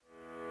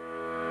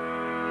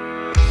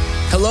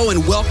Hello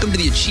and welcome to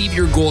the Achieve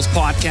Your Goals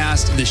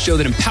podcast, the show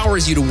that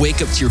empowers you to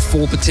wake up to your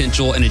full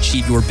potential and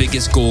achieve your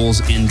biggest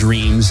goals and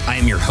dreams. I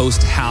am your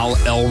host, Hal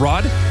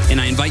Elrod, and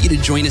I invite you to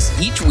join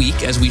us each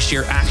week as we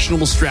share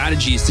actionable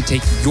strategies to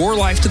take your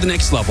life to the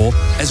next level,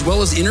 as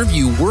well as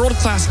interview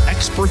world-class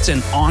experts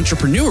and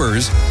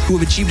entrepreneurs who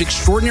have achieved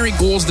extraordinary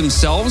goals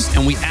themselves,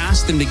 and we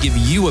ask them to give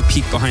you a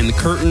peek behind the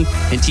curtain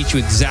and teach you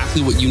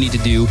exactly what you need to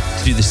do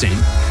the same.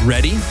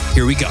 Ready?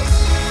 Here we go.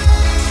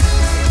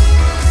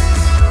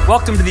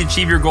 Welcome to the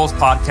Achieve Your Goals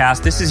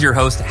podcast. This is your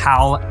host,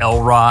 Hal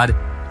Elrod.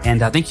 And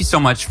thank you so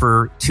much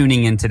for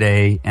tuning in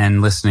today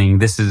and listening.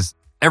 This is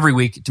every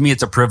week. To me,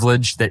 it's a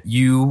privilege that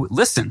you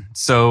listen.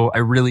 So I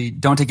really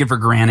don't take it for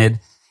granted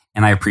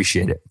and I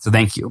appreciate it. So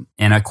thank you.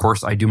 And of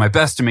course, I do my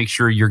best to make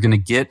sure you're going to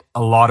get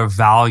a lot of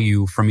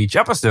value from each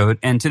episode.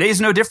 And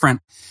today's no different.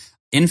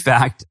 In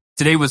fact,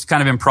 today was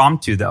kind of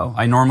impromptu though.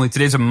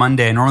 Today's a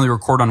Monday. I normally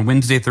record on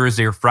Wednesday,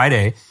 Thursday, or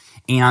Friday.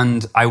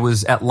 And I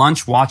was at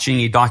lunch watching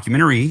a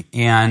documentary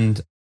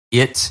and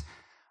it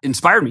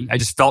inspired me. I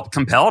just felt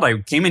compelled. I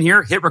came in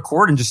here, hit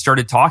record and just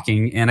started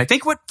talking. And I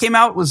think what came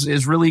out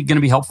is really going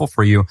to be helpful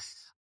for you.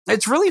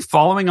 It's really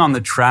following on the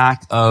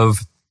track of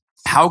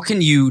how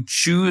can you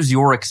choose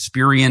your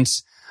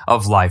experience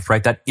of life,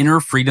 right? That inner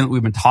freedom that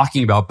we've been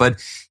talking about,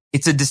 but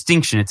it's a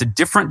distinction. It's a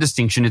different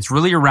distinction. It's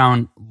really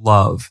around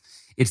love.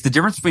 It's the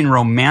difference between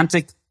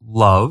romantic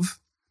love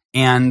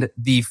and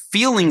the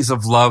feelings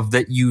of love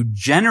that you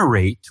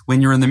generate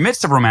when you're in the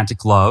midst of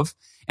romantic love,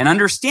 and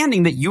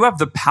understanding that you have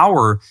the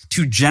power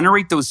to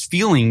generate those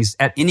feelings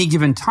at any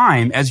given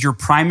time as your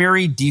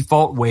primary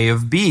default way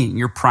of being,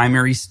 your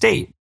primary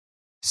state.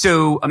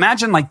 So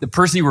imagine like the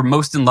person you were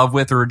most in love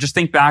with, or just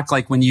think back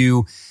like when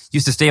you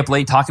used to stay up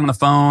late talking on the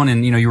phone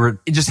and you were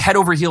just head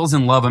over heels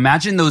in love.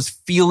 Imagine those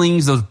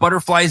feelings, those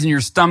butterflies in your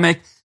stomach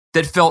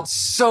that felt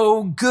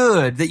so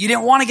good that you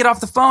didn't want to get off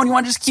the phone. You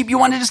want to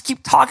just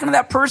keep talking to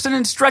that person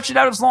and stretch it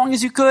out as long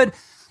as you could.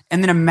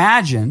 And then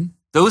imagine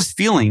those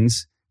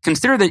feelings.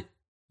 Consider that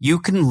you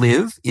can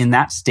live in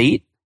that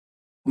state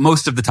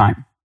most of the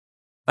time.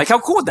 Like how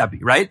cool would that be,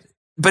 right?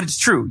 But it's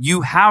true.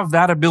 You have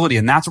that ability.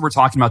 And that's what we're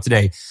talking about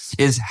today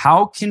is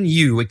how can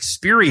you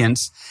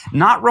experience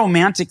not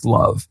romantic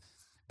love,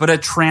 but a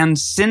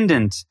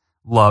transcendent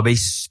love, a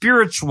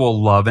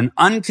spiritual love, an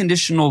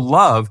unconditional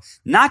love,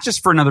 not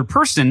just for another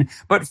person,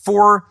 but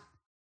for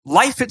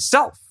life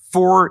itself,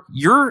 for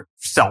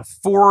yourself,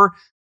 for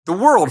the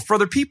world, for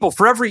other people,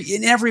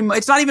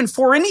 it's not even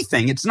for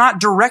anything. It's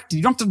not directed.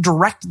 You don't have to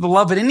direct the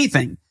love at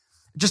anything.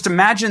 Just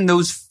imagine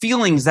those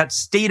feelings, that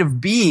state of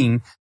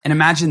being, and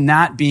imagine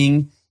that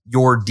being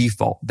your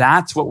default.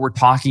 That's what we're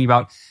talking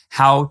about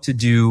how to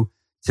do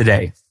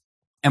today.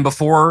 And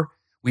before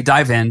we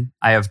dive in,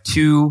 I have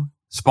two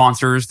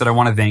sponsors that I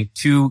want to thank,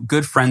 two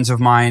good friends of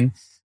mine.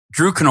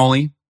 Drew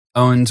Canole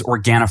owns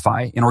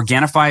Organifi, and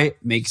Organifi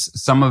makes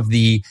some of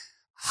the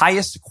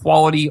highest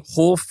quality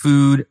whole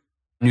food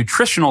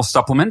nutritional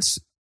supplements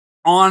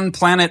on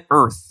planet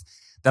Earth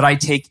that I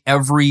take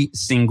every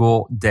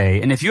single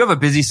day. And if you have a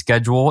busy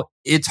schedule,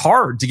 it's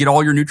hard to get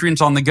all your nutrients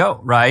on the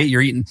go, right?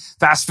 You're eating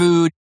fast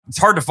food. It's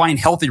hard to find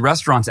healthy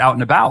restaurants out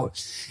and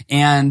about.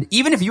 And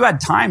even if you had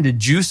time to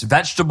juice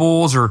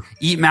vegetables or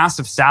eat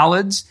massive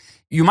salads,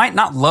 you might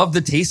not love the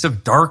taste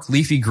of dark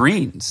leafy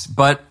greens,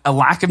 but a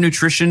lack of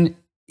nutrition,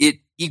 it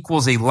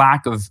equals a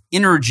lack of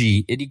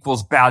energy. It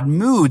equals bad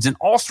moods and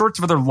all sorts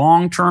of other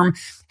long-term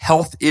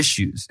health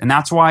issues. And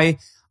that's why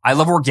I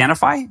love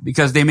Organifi,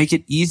 because they make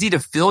it easy to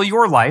fill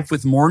your life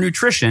with more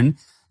nutrition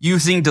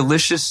using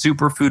delicious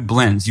superfood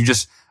blends. You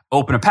just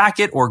open a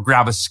packet or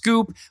grab a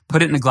scoop,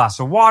 put it in a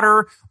glass of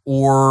water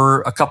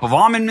or a cup of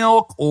almond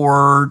milk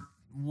or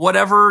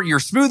whatever, your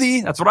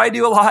smoothie. That's what I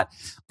do a lot.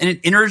 And it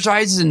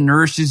energizes and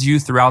nourishes you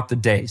throughout the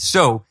day.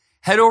 So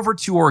head over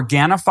to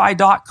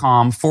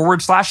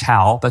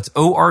Organifi.com/Hal. That's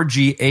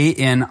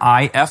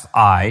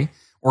ORGANIFI,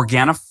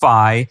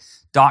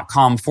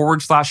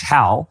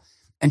 Organifi.com/Hal.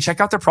 And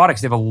check out their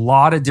products. They have a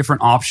lot of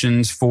different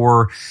options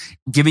for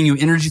giving you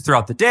energy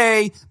throughout the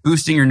day,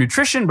 boosting your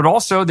nutrition, but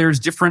also there's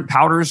different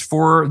powders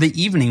for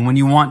the evening when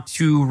you want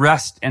to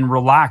rest and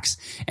relax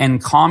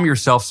and calm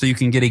yourself so you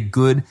can get a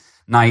good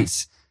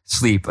night's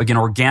sleep. Again,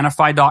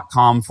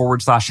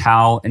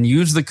 Organifi.com/Hal, and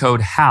use the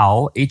code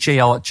HAL,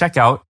 HAL at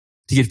checkout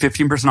to get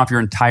 15% off your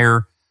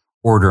entire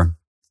order.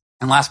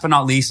 And last but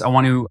not least, I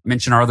want to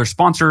mention our other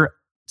sponsor,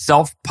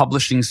 Self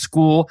Publishing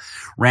School,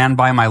 ran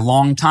by my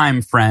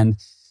longtime friend,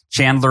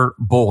 Chandler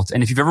Bolt.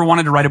 And if you've ever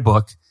wanted to write a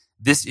book,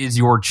 this is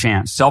your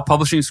chance. Self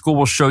Publishing School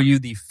will show you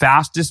the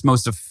fastest,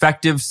 most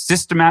effective,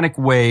 systematic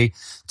way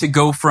to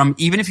go from,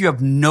 even if you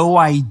have no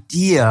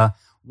idea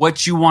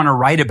what you want to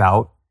write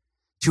about,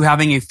 to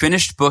having a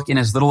finished book in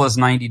as little as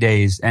 90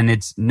 days. And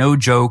it's no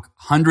joke.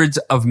 Hundreds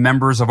of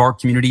members of our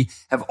community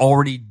have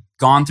already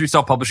gone through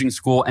Self-Publishing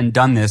School and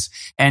done this.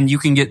 And you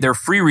can get their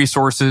free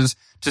resources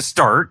to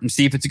start and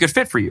see if it's a good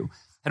fit for you.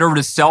 Head over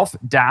to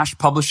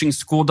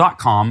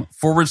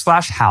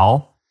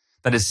self-publishingschool.com/Hal.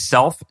 That is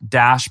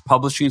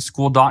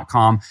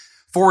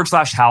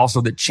self-publishingschool.com/Hal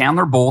so that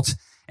Chandler Bolt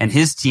and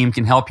his team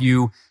can help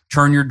you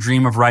turn your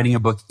dream of writing a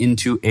book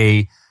into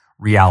a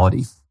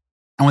reality.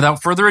 And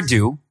without further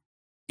ado,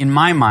 in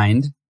my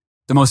mind,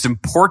 the most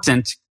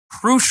important,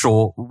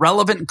 crucial,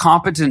 relevant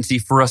competency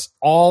for us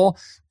all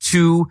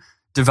to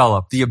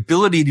develop, the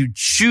ability to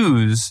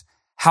choose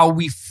how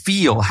we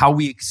feel, how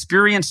we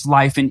experience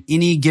life in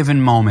any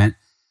given moment,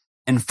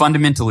 and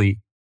fundamentally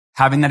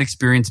having that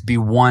experience be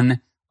one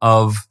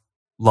of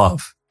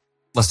love.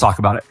 Let's talk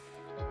about it.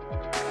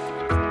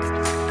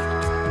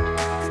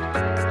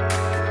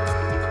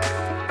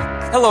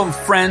 Hello,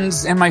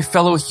 friends and my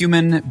fellow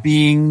human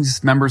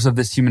beings, members of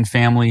this human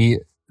family.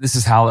 This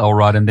is Hal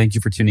Elrod, and thank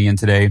you for tuning in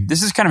today.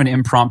 This is kind of an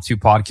impromptu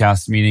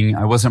podcast, meaning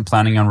I wasn't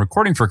planning on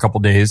recording for a couple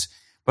days,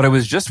 but I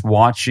was just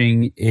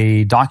watching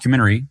a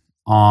documentary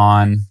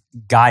on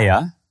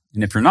Gaia.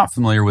 And if you're not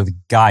familiar with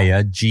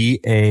Gaia,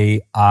 Gaia,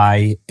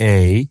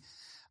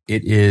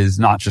 it is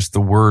not just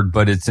the word,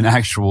 but it's an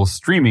actual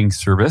streaming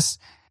service.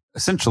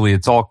 Essentially,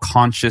 it's all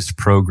conscious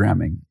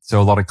programming. So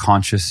a lot of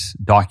conscious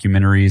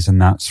documentaries and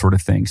that sort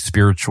of thing,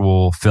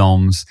 spiritual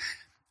films.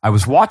 I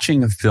was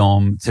watching a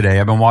film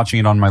today. I've been watching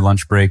it on my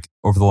lunch break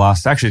over the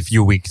last, actually a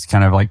few weeks,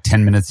 kind of like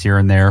 10 minutes here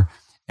and there.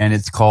 And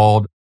it's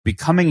called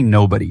Becoming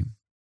Nobody.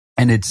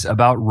 And it's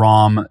about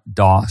Ram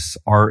Dass,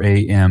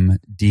 Ramdass.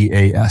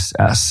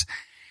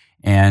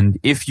 And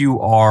if you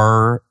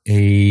are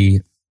a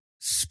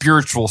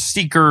spiritual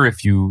seeker,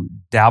 if you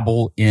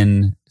dabble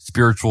in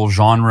spiritual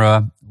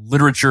genre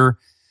literature,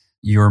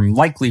 you're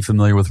likely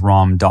familiar with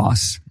Ram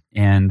Dass.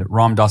 And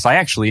Ram Dass, I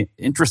actually,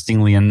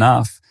 interestingly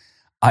enough,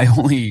 I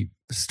only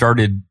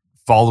started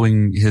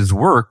following his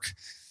work,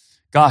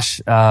 I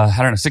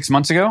don't know, 6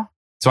 months ago.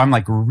 So I'm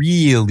like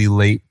really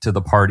late to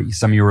the party.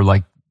 Some of you are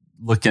like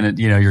looking at,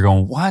 you're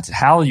going, what?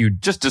 Hal, you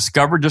just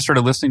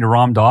started listening to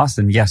Ram Dass?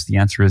 And yes, the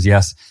answer is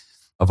yes.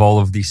 Of all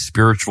of the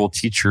spiritual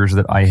teachers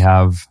that I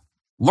have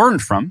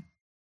learned from,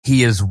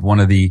 he is one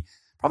of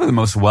probably the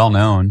most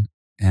well-known.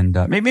 And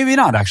maybe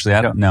not, actually.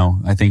 I don't know.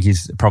 I think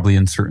he's probably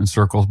in certain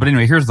circles. But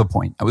anyway, here's the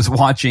point. I was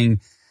watching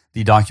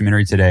the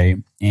documentary today,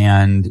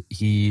 and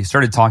he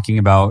started talking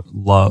about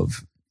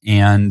love.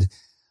 And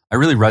I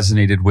really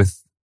resonated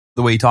with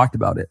the way he talked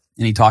about it.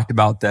 And he talked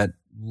about that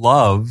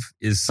love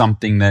is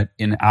something that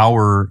in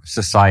our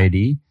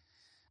society,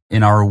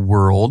 in our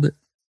world,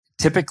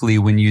 typically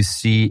when you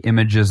see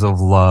images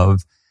of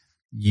love,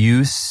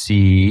 you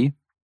see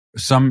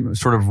some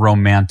sort of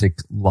romantic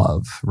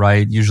love,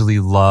 right? Usually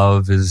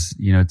love is,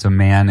 it's a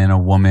man and a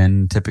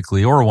woman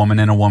typically, or a woman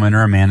and a woman,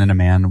 or a man and a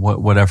man,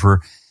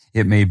 whatever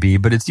it may be.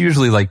 But it's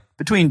usually like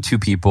between two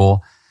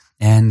people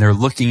and they're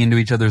looking into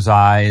each other's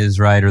eyes,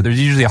 right? Or there's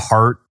usually a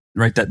heart,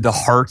 right? That the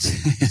heart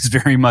is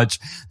very much,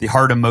 the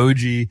heart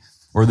emoji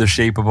or the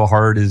shape of a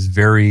heart is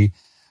very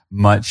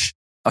much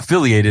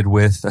associated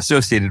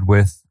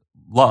with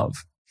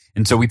love.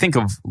 And so we think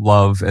of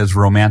love as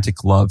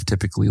romantic love,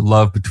 typically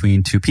love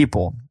between two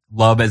people.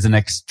 Love as an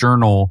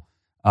external,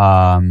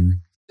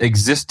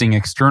 existing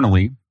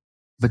externally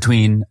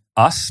between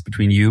us,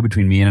 between you,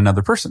 between me and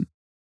another person.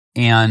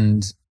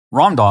 And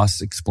Ram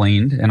Dass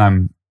explained, and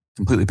I'm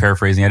completely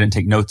paraphrasing, I didn't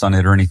take notes on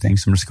it or anything,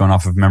 so I'm just going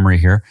off of memory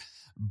here.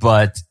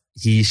 But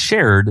he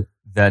shared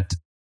that,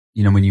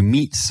 when you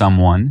meet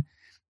someone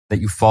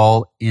that you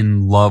fall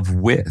in love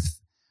with,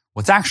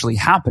 what's actually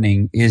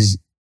happening is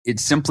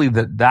it's simply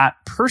that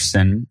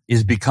person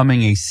is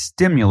becoming a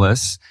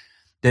stimulus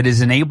that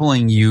is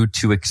enabling you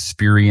to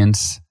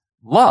experience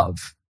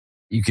love.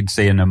 You could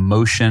say an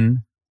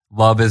emotion,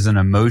 love as an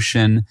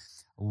emotion,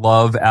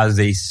 love as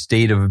a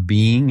state of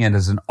being and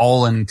as an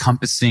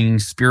all-encompassing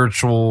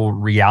spiritual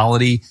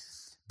reality.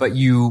 But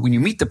when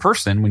you meet the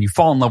person, when you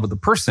fall in love with the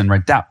person,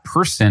 right, that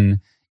person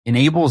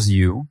enables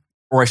you,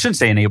 or I shouldn't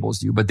say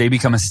enables you, but they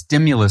become a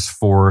stimulus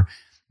for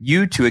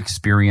you to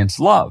experience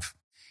love.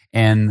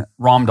 And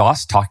Ram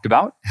Dass talked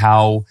about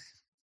how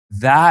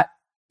that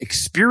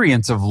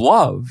experience of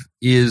love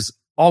is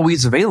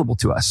always available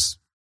to us.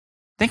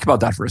 Think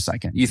about that for a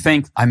second. You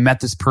think, I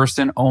met this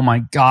person. Oh my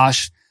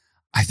gosh,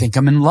 I think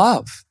I'm in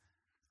love.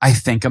 I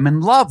think I'm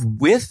in love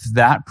with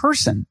that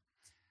person.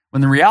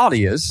 When the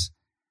reality is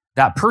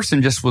that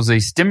person just was a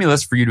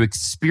stimulus for you to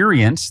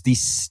experience the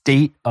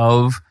state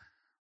of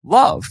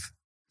love.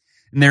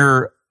 And there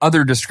are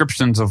other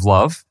descriptions of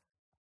love.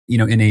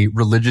 In a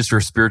religious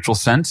or spiritual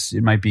sense,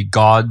 it might be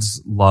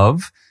God's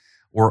love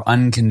or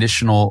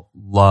unconditional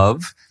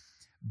love.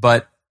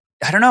 But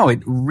I don't know,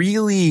 it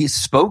really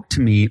spoke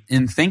to me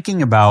in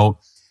thinking about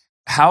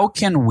how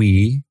can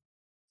we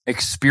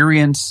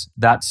experience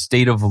that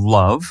state of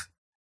love,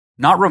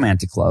 not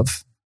romantic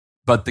love,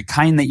 but the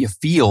kind that you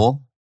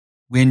feel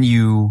when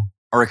you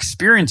are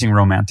experiencing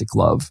romantic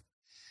love.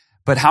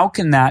 But how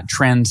can that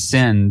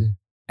transcend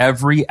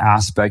every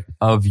aspect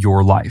of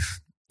your life?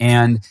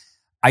 And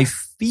I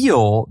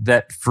feel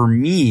that for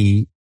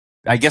me,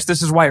 I guess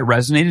this is why it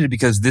resonated,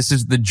 because this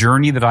is the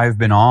journey that I've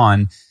been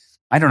on.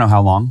 I don't know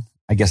how long.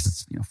 I guess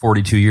it's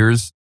 42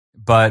 years,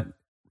 but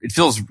it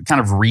feels kind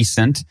of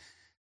recent.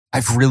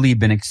 I've really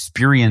been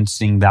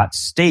experiencing that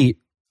state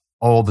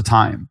all the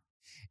time.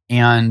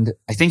 And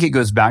I think it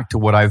goes back to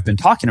what I've been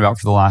talking about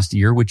for the last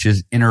year, which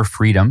is inner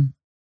freedom,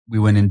 We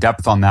went in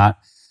depth on that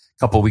a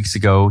couple of weeks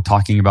ago,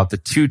 talking about the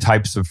two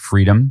types of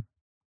freedom,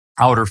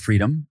 outer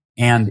freedom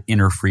and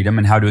inner freedom,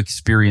 and how to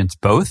experience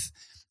both.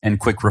 And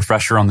quick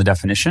refresher on the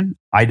definition.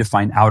 I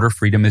define outer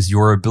freedom as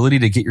your ability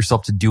to get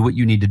yourself to do what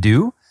you need to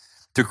do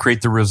to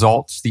create the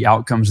results, the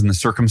outcomes, and the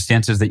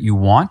circumstances that you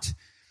want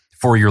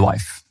for your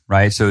life,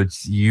 right? So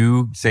it's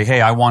you say, hey,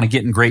 I want to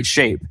get in great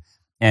shape.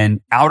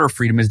 And outer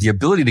freedom is the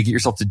ability to get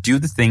yourself to do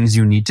the things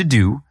you need to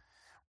do,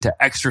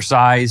 to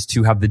exercise,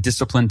 to have the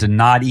discipline to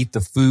not eat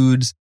the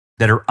foods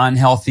that are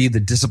unhealthy,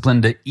 the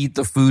discipline to eat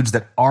the foods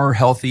that are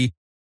healthy,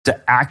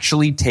 to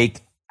actually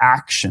take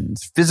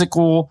actions,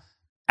 physical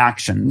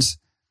actions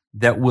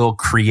that will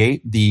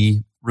create the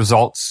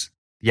results,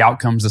 the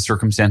outcomes, the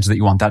circumstances that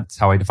you want. That's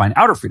how I define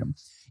outer freedom.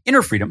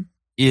 Inner freedom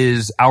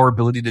is our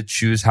ability to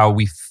choose how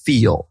we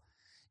feel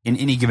in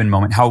any given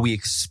moment, how we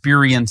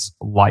experience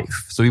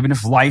life. So even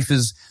if life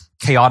is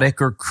chaotic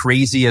or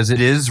crazy as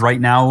it is right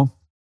now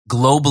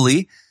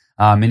globally,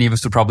 many of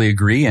us would probably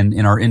agree, and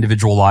in our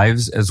individual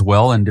lives as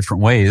well in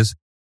different ways,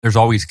 there's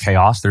always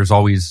chaos, there's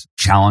always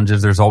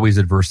challenges, there's always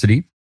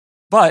adversity.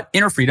 But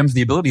inner freedom is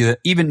the ability that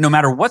even no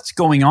matter what's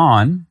going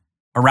on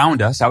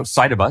around us,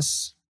 outside of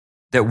us,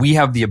 that we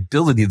have the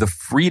ability, the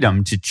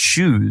freedom to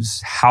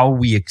choose how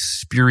we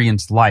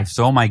experience life.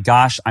 So, oh my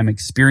gosh, I'm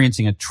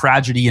experiencing a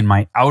tragedy in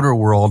my outer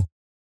world,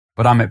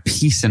 but I'm at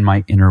peace in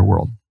my inner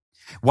world.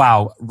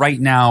 Wow, right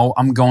now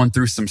I'm going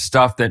through some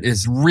stuff that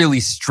is really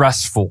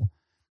stressful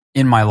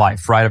in my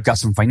life, right? I've got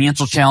some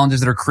financial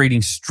challenges that are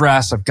creating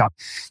stress. I've got,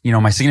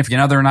 my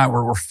significant other and I,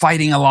 we're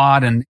fighting a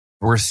lot and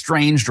we're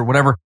estranged or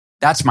whatever.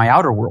 That's my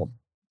outer world.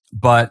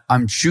 But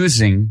I'm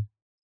choosing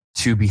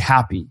to be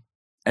happy,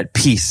 at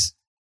peace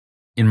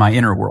in my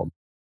inner world.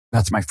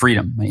 That's my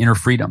freedom, my inner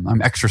freedom.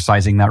 I'm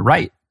exercising that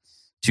right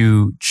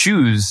to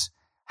choose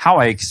how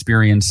I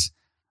experience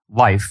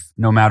life,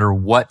 no matter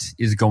what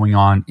is going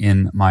on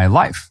in my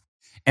life.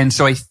 And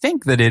so I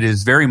think that it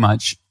is very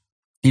much,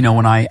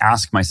 when I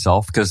ask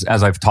myself, because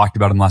as I've talked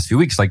about in the last few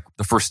weeks, like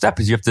the first step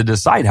is you have to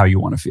decide how you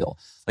want to feel.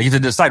 Like you have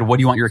to decide, what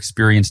do you want your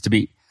experience to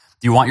be?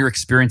 Do you want your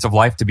experience of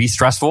life to be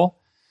stressful,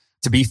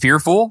 to be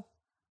fearful,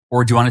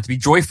 or do you want it to be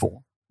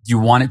joyful? Do you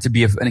want it to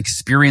be an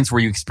experience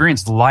where you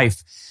experience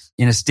life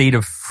in a state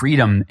of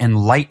freedom and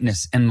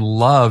lightness and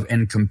love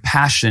and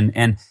compassion?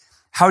 And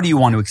how do you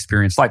want to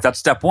experience life? That's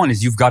step one,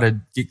 is you've got to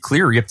get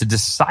clear. You have to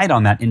decide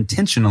on that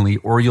intentionally,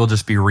 or you'll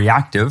just be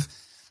reactive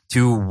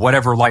to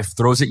whatever life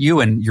throws at you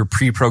and your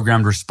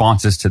pre-programmed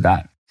responses to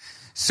that.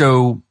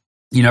 So,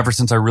 ever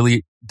since I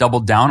really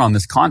doubled down on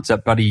this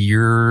concept about a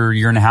year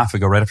and a half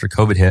ago, right after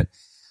COVID hit,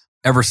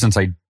 ever since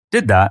I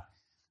did that,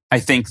 I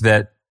think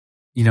that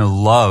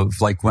love,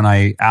 like when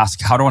I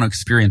ask, how do I want to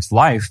experience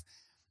life?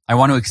 I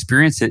want to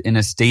experience it in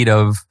a state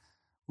of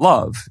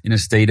love, in a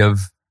state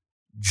of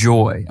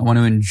joy. I want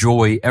to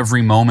enjoy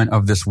every moment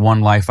of this one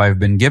life I've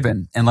been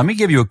given. And let me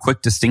give you a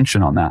quick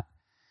distinction on that.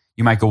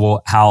 You might go,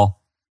 well, Hal,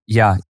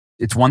 yeah,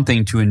 it's one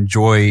thing to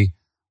enjoy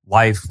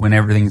life when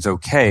everything's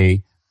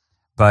okay.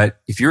 But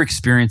if you're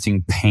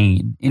experiencing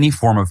pain, any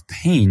form of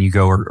pain, you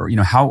go, or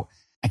how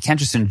I can't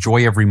just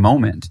enjoy every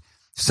moment.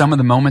 Some of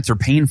the moments are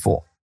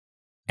painful.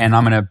 And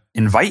I'm going to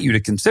invite you to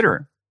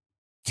consider,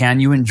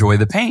 can you enjoy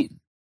the pain?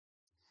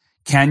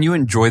 Can you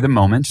enjoy the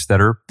moments that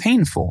are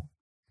painful?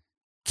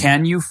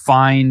 Can you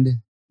find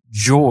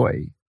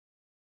joy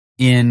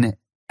in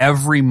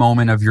every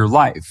moment of your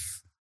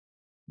life,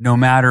 no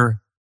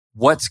matter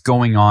what's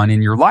going on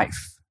in your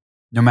life,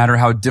 no matter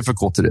how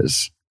difficult it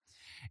is?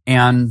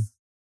 And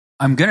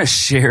I'm going to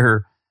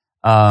share,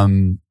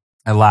 I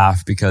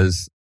laugh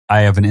because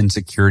I have an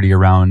insecurity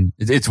around,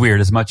 it's weird.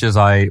 As much as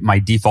my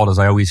default is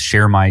I always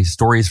share my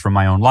stories from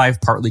my own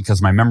life, partly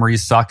because my memory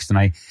sucks and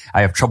I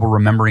have trouble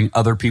remembering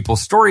other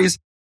people's stories.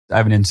 I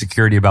have an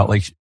insecurity about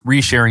like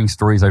resharing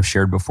stories I've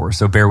shared before.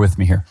 So bear with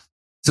me here.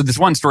 So this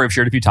one story I've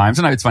shared a few times,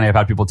 and it's funny, I've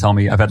had people tell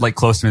me, I've had like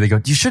close to me, they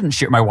go, you shouldn't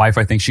share. My wife,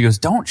 I think, she goes,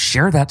 don't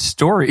share that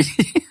story.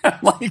 I'm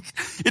like,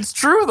 it's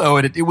true though.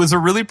 And it was a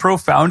really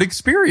profound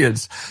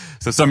experience.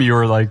 So some of you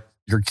are like,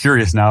 you're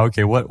curious now.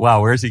 Okay,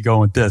 wow, where's he going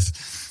with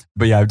this?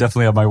 But yeah, I've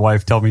definitely had my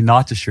wife tell me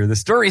not to share this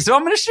story. So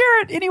I'm going to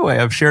share it anyway.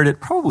 I've shared it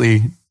probably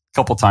a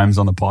couple times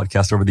on the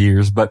podcast over the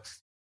years, but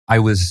I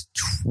was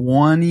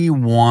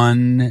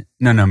 22,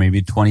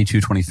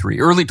 23,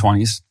 early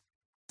 20s.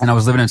 And I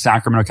was living in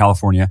Sacramento,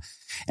 California.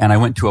 And I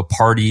went to a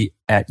party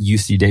at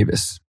UC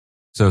Davis.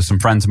 So some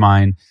friends of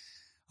mine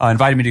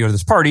invited me to go to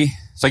this party.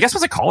 So I guess it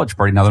was a college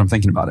party now that I'm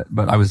thinking about it,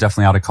 but I was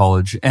definitely out of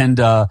college and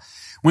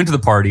went to the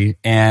party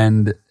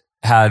and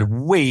had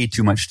way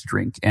too much to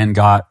drink and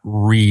got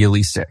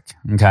really sick.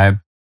 Okay.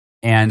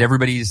 And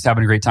everybody's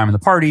having a great time in the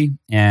party.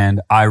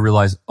 And I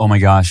realized, oh my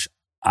gosh,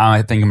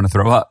 I think I'm going to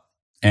throw up.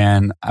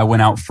 And I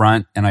went out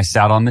front and I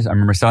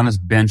remember sat on this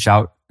bench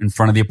out in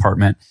front of the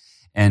apartment.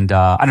 And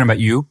I don't know about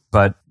you,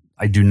 but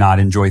I do not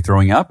enjoy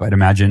throwing up. I'd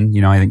imagine,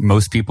 I think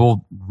most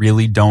people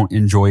really don't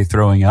enjoy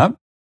throwing up.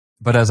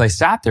 But as I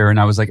sat there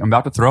and I was like, I'm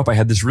about to throw up, I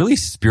had this really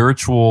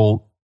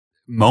spiritual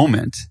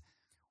moment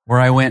where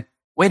I went,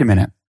 wait a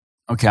minute.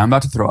 Okay, I'm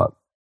about to throw up.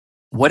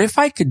 What if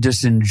I could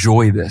just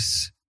enjoy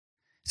this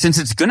since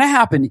it's going to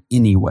happen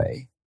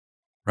anyway,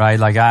 right?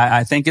 Like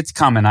I think it's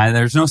coming.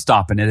 There's no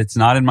stopping it. It's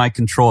not in my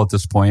control at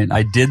this point.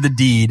 I did the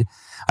deed.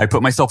 I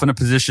put myself in a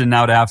position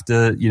now to have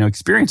to,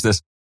 experience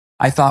this.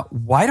 I thought,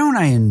 why don't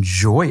I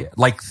enjoy it?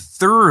 Like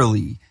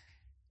thoroughly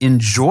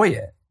enjoy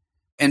it.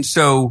 And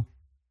so,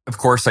 of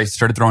course, I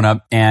started throwing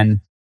up. And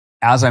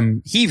as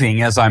I'm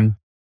heaving, as I'm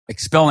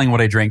expelling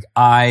what I drink,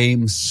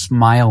 I'm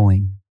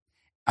smiling.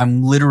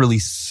 I'm literally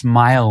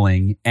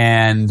smiling.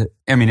 And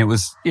I mean, it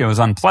was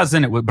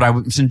unpleasant, but I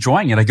was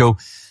enjoying it. I go,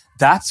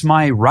 that's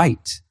my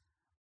right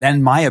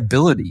and my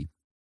ability.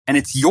 And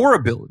it's your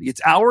ability.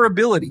 It's our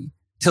ability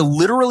to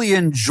literally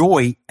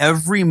enjoy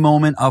every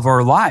moment of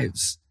our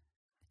lives.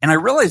 And I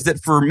realized that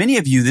for many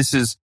of you, this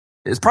is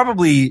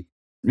probably,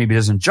 maybe it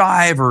doesn't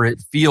jive or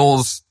it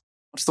feels,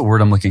 what's the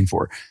word I'm looking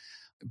for?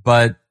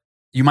 But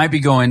you might be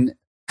going,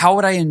 how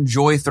would I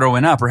enjoy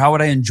throwing up or how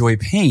would I enjoy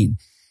pain?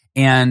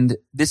 And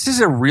this is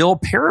a real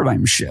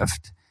paradigm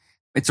shift.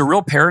 It's a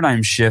real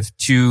paradigm shift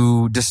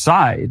to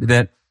decide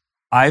that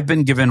I've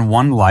been given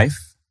one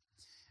life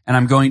and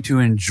I'm going to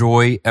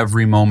enjoy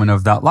every moment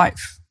of that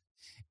life.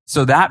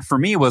 So that for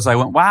me was, I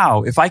went,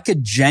 wow, if I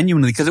could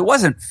genuinely, because it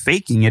wasn't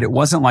faking it. It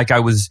wasn't like I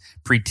was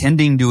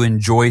pretending to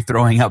enjoy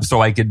throwing up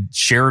so I could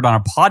share it on a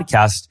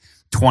podcast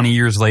 20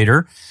 years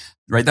later,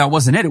 right? That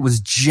wasn't it. It was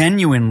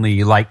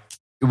genuinely like,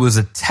 it was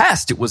a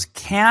test. It was,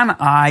 can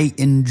I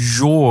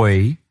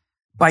enjoy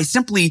by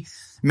simply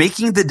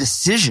making the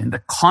decision,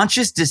 the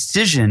conscious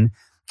decision,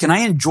 can I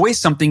enjoy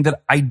something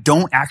that I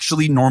don't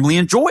actually normally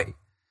enjoy?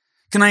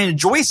 Can I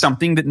enjoy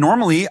something that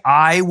normally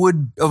I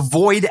would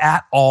avoid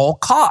at all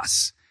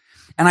costs?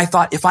 And I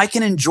thought, if I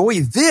can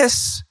enjoy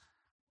this,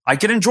 I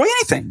can enjoy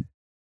anything.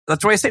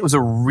 That's why I say it was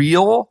a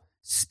real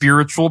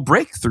spiritual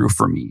breakthrough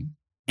for me.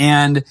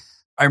 And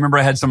I remember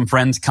I had some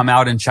friends come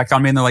out and check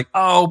on me and they're like,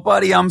 oh,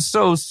 buddy, I'm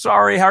so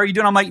sorry. How are you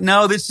doing? I'm like,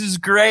 no, this is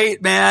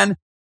great, man.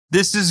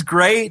 This is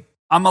great.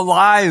 I'm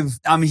alive.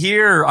 I'm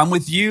here. I'm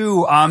with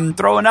you. I'm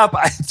throwing up.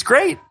 It's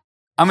great.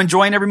 I'm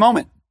enjoying every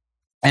moment.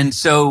 And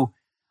so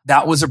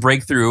that was a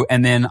breakthrough.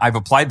 And then I've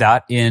applied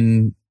that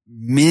in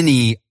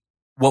many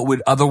what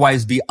would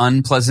otherwise be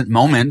unpleasant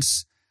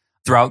moments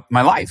throughout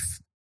my life.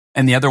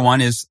 And the other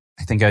one is,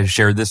 I think I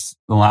shared this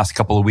in the last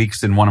couple of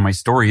weeks in one of my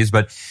stories,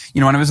 but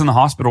when I was in the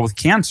hospital with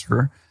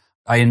cancer,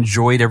 I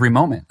enjoyed every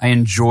moment. I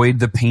enjoyed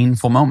the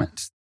painful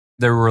moments.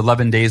 There were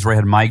 11 days where I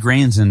had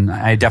migraines and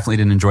I definitely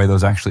didn't enjoy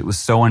those. Actually, it was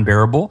so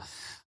unbearable,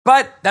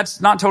 but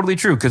that's not totally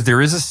true because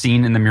there is a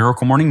scene in the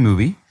Miracle Morning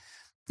movie.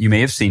 You may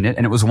have seen it.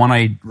 And it was one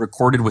I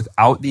recorded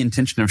without the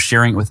intention of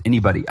sharing it with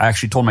anybody. I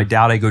actually told my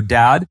dad, I go,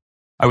 Dad,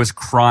 I was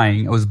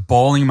crying. I was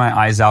bawling my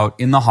eyes out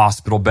in the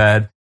hospital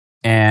bed.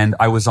 And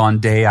I was on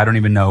day, I don't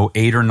even know,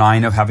 8 or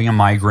 9 of having a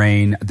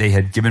migraine. They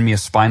had given me a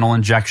spinal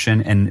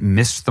injection and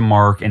missed the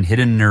mark and hit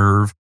a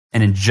nerve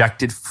and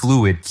injected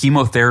fluid,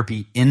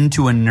 chemotherapy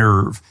into a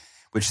nerve,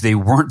 which they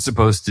weren't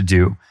supposed to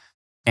do.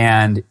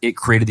 And it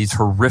created these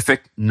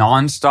horrific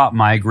nonstop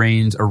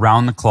migraines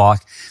around the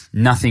clock.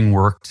 Nothing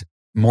worked.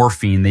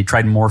 Morphine, they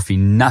tried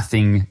morphine.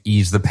 Nothing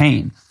eased the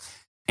pain.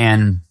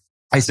 And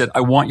I said,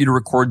 I want you to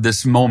record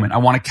this moment. I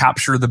want to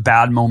capture the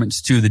bad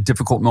moments too, the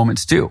difficult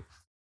moments too.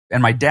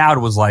 And my dad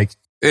was like,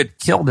 it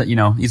killed it.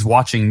 He's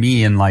watching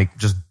me and like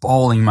just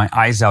bawling my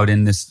eyes out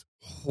in this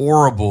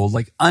horrible,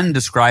 like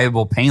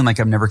undescribable pain like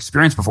I've never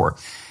experienced before.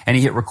 And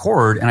he hit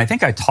record. And I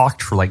think I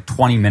talked for like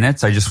 20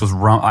 minutes. I just was,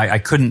 I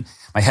couldn't,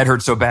 my head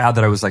hurt so bad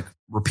that I was like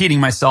repeating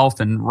myself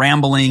and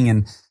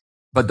rambling.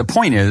 But the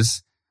point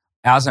is,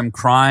 as I'm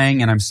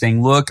crying and I'm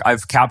saying, look,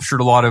 I've captured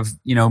a lot of,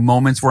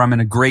 moments where I'm in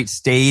a great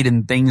state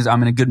and things,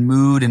 I'm in a good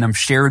mood and I've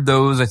shared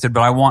those. I said,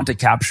 but I want to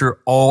capture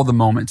all the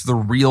moments, the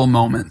real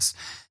moments.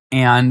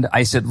 And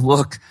I said,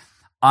 look,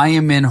 I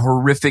am in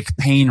horrific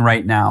pain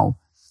right now,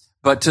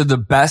 but to the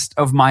best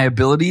of my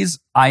abilities,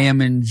 I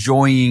am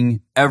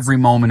enjoying every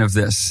moment of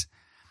this.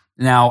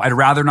 Now, I'd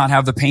rather not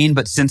have the pain,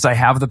 but since I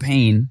have the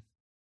pain,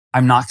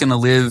 I'm not going to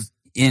live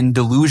in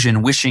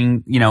delusion,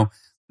 wishing,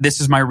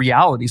 this is my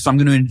reality. So I'm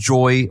going to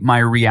enjoy my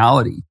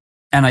reality.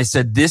 And I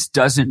said, this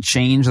doesn't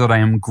change that I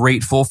am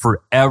grateful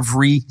for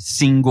every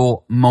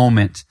single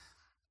moment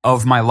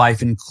of my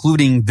life,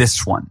 including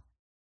this one.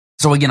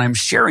 So again, I'm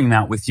sharing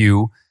that with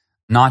you,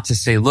 not to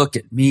say, look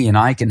at me and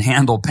I can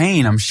handle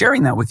pain. I'm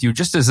sharing that with you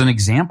just as an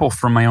example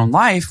from my own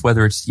life,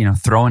 whether it's,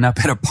 throwing up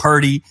at a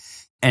party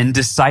and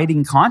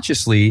deciding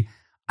consciously,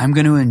 I'm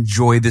going to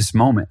enjoy this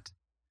moment.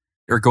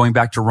 Or going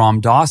back to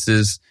Ram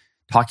Dass's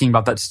talking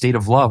about that state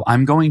of love.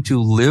 I'm going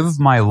to live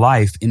my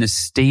life in a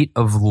state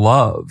of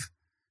love,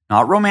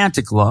 not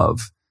romantic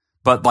love,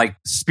 but like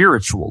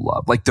spiritual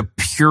love, like the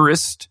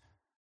purest,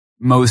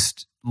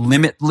 most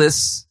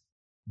limitless,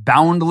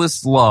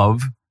 boundless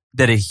love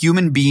that a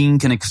human being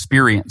can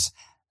experience.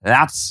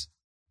 That's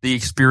the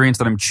experience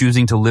that I'm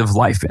choosing to live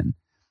life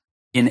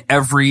in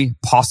every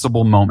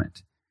possible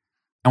moment.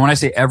 And when I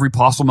say every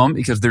possible moment,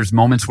 because there's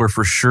moments where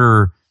for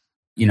sure,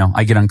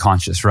 I get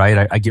unconscious,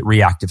 right? I get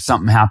reactive.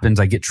 Something happens.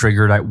 I get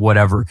triggered.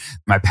 Whatever.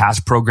 My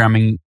past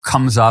programming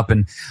comes up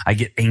and I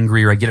get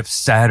angry or I get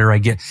upset or I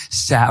get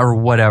sad or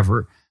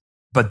whatever.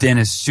 But then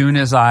as soon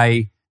as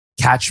I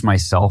catch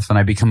myself and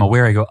I become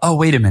aware, I go, oh,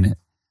 wait a minute.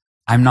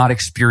 I'm not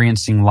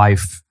experiencing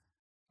life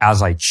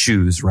as I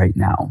choose right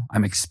now.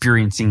 I'm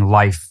experiencing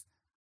life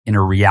in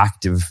a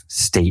reactive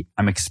state.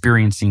 I'm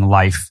experiencing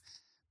life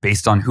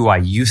based on who I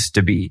used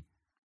to be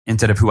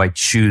instead of who I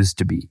choose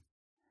to be.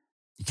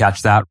 You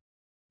catch that?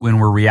 When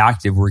we're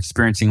reactive, we're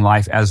experiencing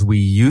life as we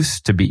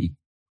used to be,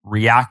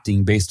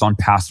 reacting based on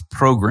past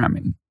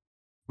programming,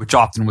 which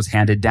often was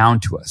handed down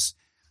to us.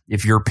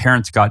 If your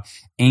parents got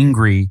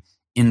angry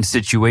in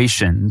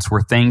situations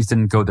where things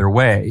didn't go their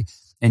way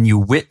and you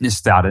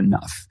witnessed that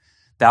enough,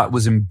 that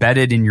was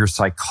embedded in your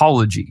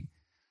psychology.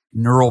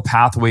 Neural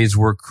pathways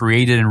were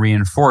created and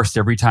reinforced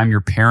every time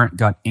your parent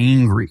got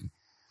angry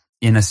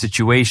in a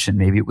situation.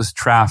 Maybe it was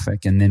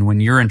traffic. And then when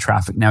you're in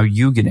traffic, now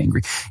you get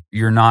angry.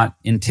 You're not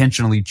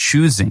intentionally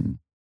choosing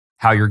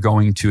how you're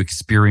going to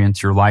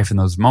experience your life in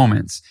those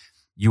moments.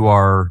 You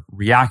are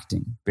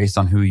reacting based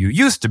on who you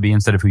used to be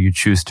instead of who you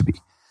choose to be.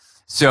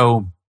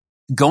 So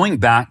going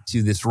back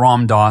to this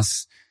Ram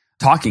Dass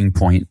talking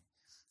point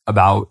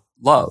about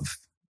love.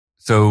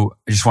 So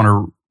I just want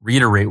to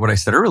reiterate what I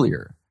said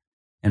earlier.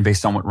 And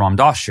based on what Ram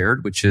Dass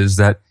shared, which is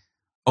that,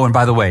 oh, and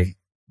by the way,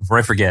 before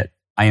I forget,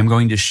 I am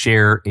going to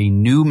share a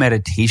new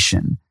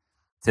meditation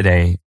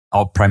today.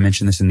 I'll probably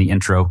mention this in the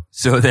intro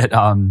so that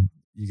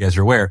you guys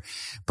are aware,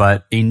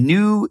 but a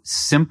new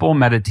simple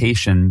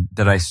meditation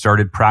that I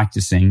started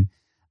practicing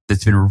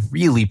that's been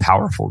really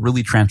powerful,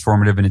 really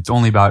transformative. And it's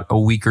only about a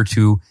week or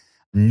two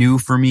new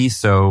for me.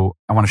 So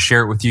I want to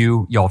share it with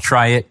you. Y'all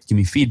try it. Give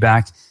me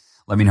feedback.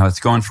 Let me know how it's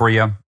going for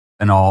you.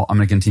 And I'm going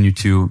to continue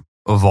to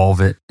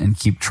evolve it and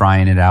keep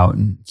trying it out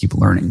and keep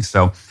learning.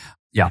 So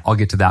yeah, I'll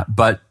get to that.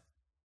 But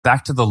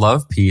back to the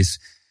love piece.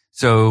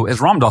 So as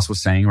Ram Dass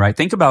was saying, right?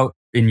 Think about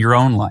in your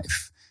own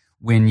life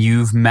when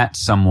you've met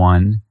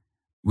someone,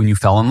 when you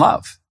fell in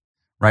love,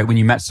 right? When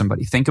you met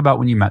somebody, think about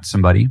when you met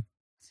somebody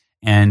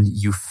and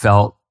you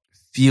felt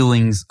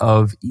feelings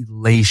of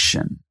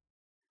elation,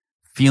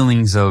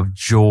 feelings of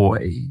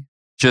joy,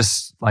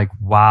 just like,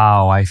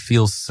 wow, I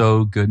feel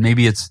so good.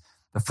 Maybe it's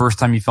the first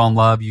time you fell in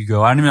love, you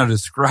go, I don't even know how to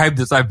describe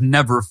this. I've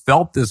never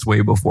felt this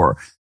way before.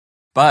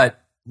 But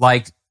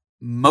like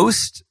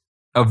most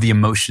of the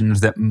emotions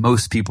that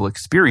most people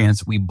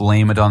experience, we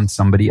blame it on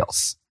somebody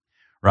else,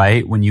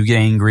 right? When you get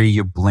angry,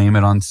 you blame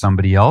it on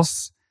somebody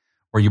else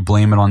or you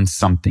blame it on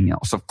something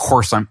else. Of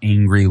course, I'm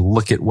angry.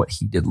 Look at what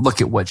he did.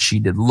 Look at what she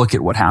did. Look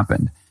at what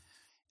happened.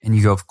 And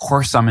you go, of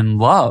course, I'm in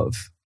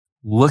love.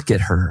 Look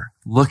at her.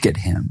 Look at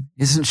him.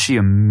 Isn't she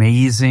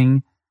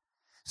amazing?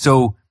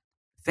 So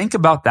think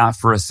about that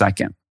for a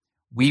second.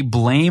 We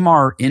blame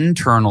our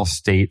internal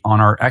state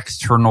on our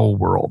external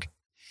world.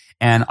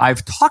 And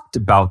I've talked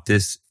about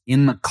this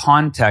in the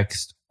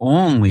context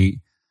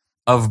only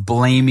of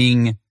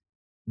blaming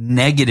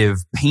negative,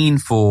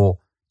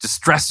 painful,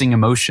 distressing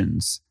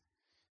emotions.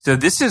 So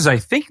I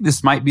think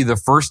this might be the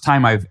first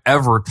time I've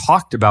ever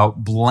talked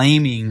about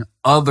blaming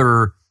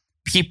other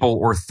people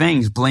or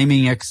things,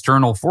 blaming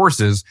external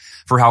forces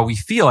for how we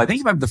feel. I think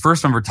it might be the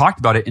first time I've ever talked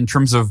about it in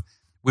terms of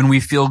when we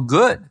feel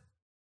good.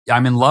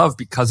 I'm in love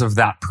because of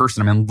that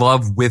person. I'm in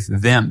love with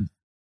them.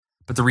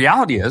 But the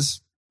reality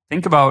is,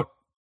 think about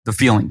the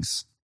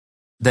feelings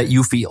that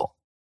you feel.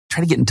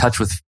 Try to get in touch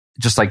with,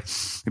 just like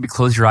maybe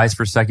close your eyes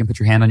for a second, put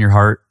your hand on your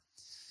heart,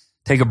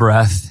 take a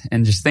breath,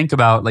 and just think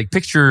about, like,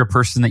 picture a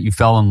person that you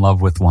fell in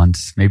love with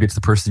once. Maybe it's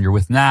the person you're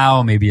with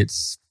now. Maybe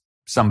it's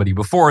somebody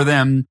before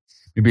them.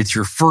 Maybe it's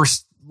your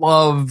first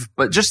love,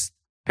 but just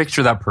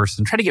picture that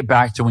person. Try to get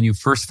back to when you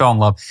first fell in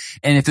love.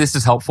 And if this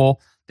is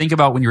helpful, think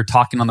about when you were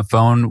talking on the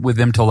phone with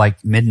them till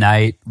like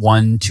midnight,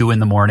 1, 2 in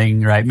the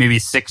morning, right? Maybe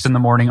 6 in the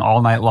morning,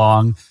 all night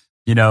long.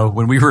 You know,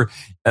 when we were,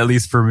 at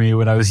least for me,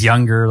 when I was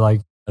younger,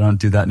 like I don't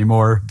do that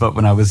anymore, but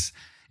when I was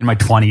in my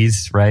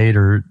 20s, right?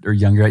 Or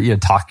younger, you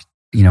talk,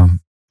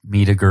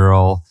 meet a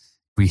girl.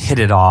 We hit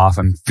it off.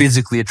 I'm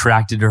physically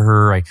attracted to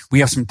her. We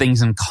have some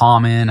things in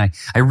common. I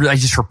really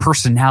just, her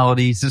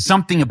personality. So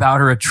something about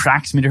her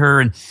attracts me to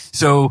her. And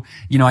so,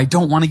 I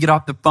don't want to get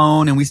off the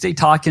phone, and we stay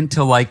talking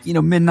till like,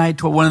 midnight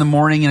to 1 in the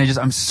morning. And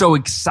I'm so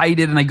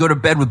excited, and I go to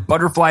bed with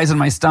butterflies in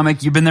my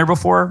stomach. You've been there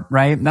before,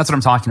 right? And that's what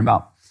I'm talking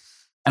about.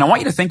 And I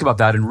want you to think about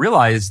that and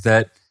realize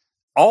that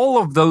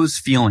all of those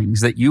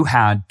feelings that you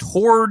had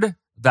toward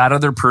that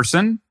other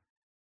person,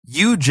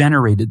 you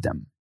generated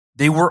them.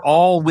 They were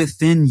all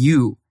within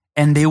you.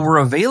 And they were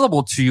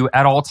available to you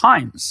at all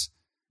times.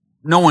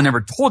 No one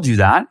ever told you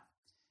that.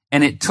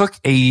 And it took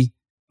a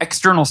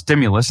external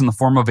stimulus in the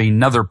form of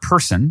another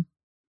person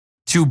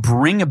to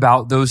bring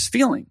about those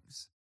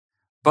feelings.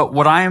 But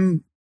what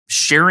I'm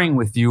sharing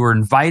with you or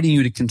inviting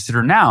you to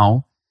consider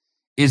now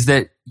is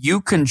that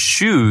you can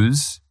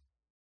choose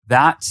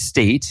that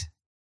state,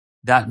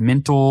 that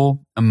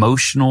mental,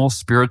 emotional,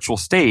 spiritual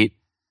state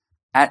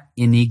at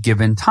any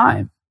given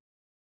time.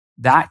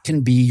 That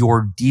can be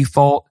your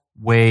default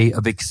way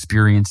of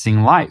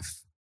experiencing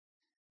life.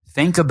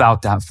 Think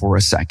about that for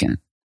a second.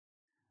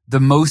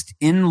 The most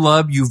in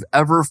love you've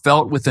ever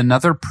felt with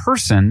another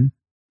person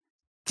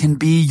can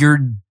be your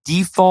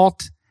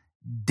default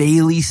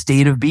daily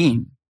state of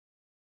being.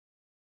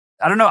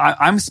 I don't know.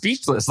 I'm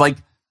speechless. Like,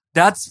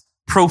 that's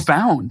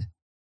profound.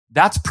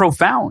 That's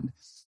profound.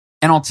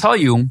 And I'll tell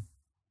you,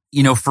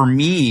 for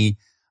me,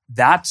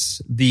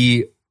 that's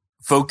the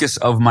focus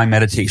of my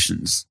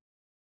meditations.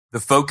 The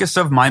focus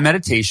of my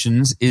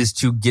meditations is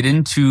to get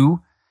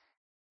into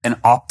an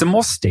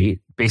optimal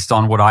state based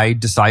on what I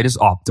decide is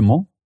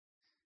optimal,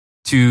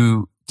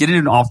 to get into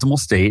an optimal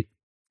state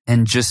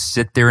and just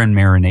sit there and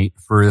marinate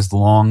for as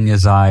long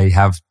as I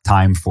have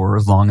time for,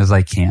 as long as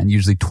I can,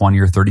 usually 20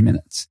 or 30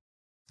 minutes.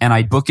 And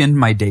I bookend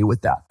my day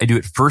with that. I do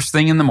it first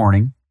thing in the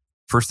morning.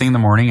 First thing in the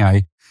morning,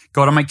 I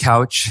go out on my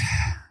couch,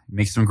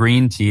 make some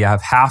green tea. I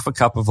have half a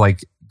cup of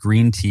like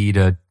green tea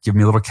to give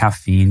me a little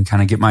caffeine,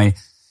 kind of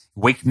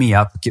wake me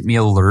up, get me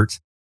alert.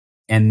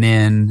 And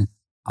then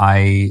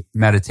I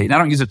meditate. And I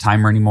don't use a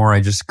timer anymore.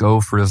 I just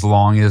go for as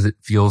long as it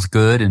feels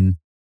good. And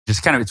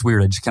it's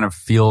weird. I just kind of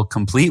feel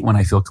complete when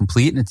I feel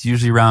complete. And it's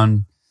usually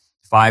around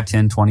 5,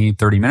 10, 20,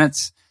 30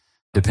 minutes,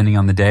 depending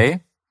on the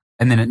day.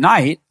 And then at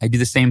night, I do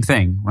the same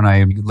thing. When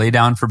I lay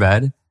down for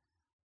bed,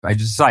 I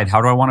just decide,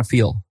 how do I want to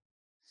feel?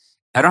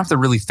 I don't have to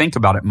really think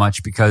about it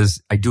much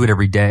because I do it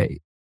every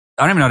day.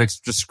 I don't even know how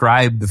to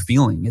describe the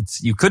feeling.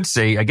 You could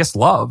say, I guess,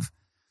 love.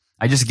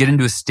 I just get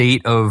into a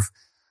state of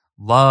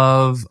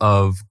love,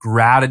 of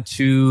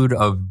gratitude,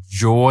 of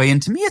joy.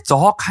 And to me, it's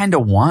all kind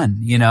of one,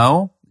 You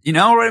know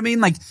what I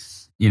mean? Like,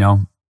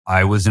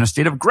 I was in a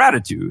state of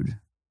gratitude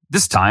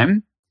this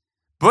time,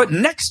 but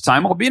next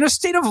time I'll be in a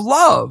state of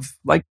love.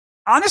 Like,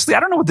 honestly, I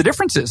don't know what the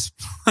difference is.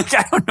 Like,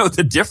 I don't know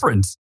the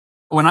difference.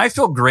 When I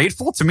feel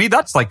grateful, to me,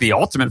 that's like the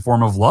ultimate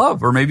form of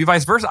love, or maybe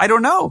vice versa. I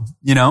don't know,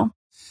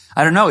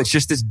 I don't know. It's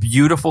just this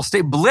beautiful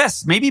state.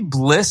 Bliss. Maybe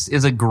bliss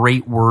is a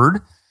great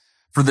word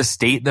for the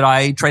state that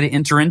I try to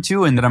enter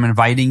into and that I'm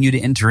inviting you to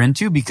enter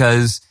into,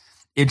 because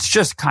it's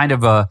just kind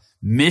of a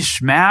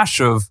mishmash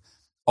of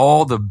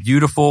all the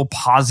beautiful,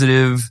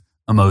 positive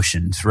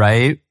emotions,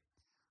 right?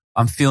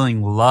 I'm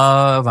feeling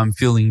love. I'm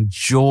feeling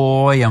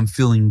joy. I'm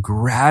feeling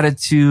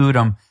gratitude.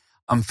 I'm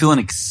feeling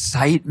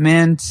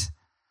excitement.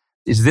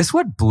 Is this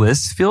what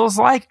bliss feels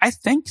like? I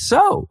think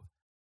so,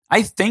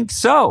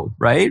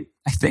 right?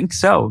 I think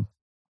so.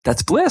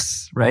 That's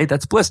bliss, right?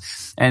 That's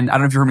bliss. And I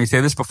don't know if you heard me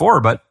say this before,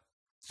 but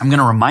I'm going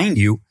to remind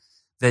you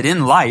that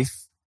in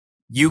life,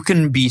 you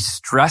can be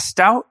stressed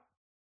out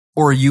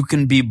or you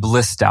can be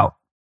blissed out.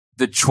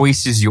 The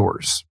choice is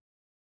yours.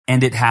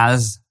 And it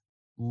has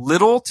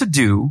little to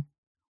do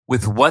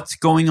with what's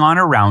going on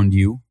around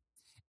you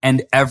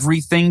and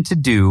everything to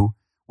do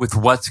with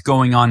what's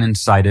going on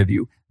inside of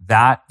you.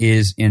 That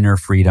is inner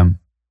freedom.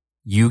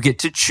 You get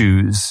to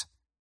choose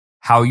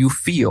how you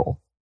feel,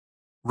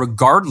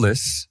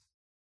 regardless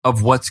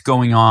of what's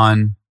going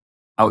on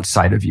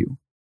outside of you.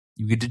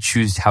 You get to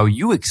choose how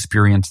you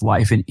experience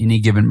life in any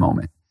given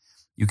moment.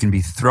 You can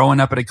be throwing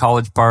up at a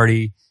college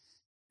party,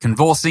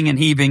 convulsing and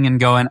heaving and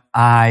going,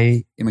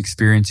 I am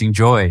experiencing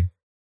joy.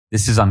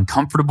 This is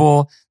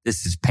uncomfortable.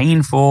 This is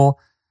painful.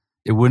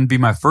 It wouldn't be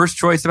my first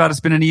choice about to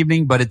spend an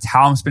evening, but it's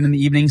how I'm spending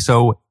the evening.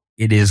 So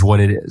it is what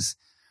it is.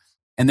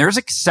 And there's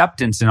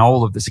acceptance in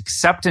all of this.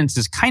 Acceptance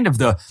is kind of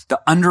the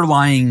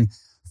underlying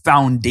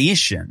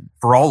foundation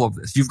for all of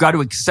this. You've got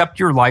to accept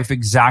your life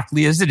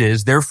exactly as it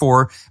is.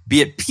 Therefore,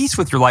 be at peace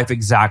with your life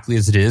exactly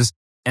as it is.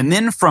 And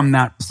then from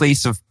that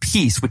place of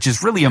peace, which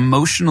is really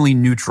emotionally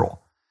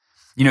neutral.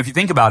 If you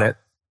think about it,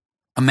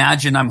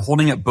 imagine I'm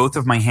holding up both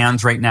of my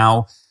hands right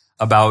now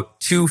about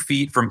 2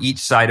 feet from each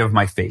side of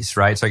my face,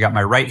 right? So I got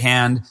my right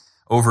hand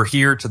over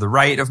here to the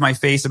right of my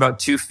face about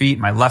 2 feet,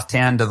 my left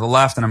hand to the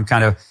left, and I'm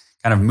kind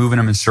of moving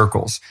them in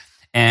circles.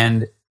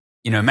 And,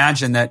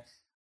 imagine that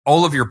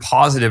all of your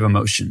positive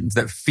emotions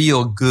that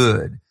feel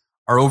good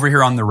are over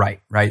here on the right?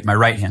 My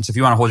right hand. So if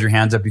you want to hold your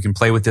hands up, you can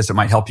play with this. It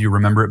might help you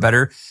remember it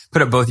better.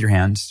 Put up both your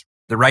hands.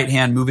 The right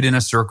hand, move it in a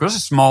circle, just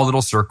a small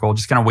little circle,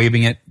 just kind of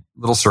waving it,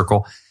 little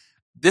circle.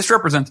 This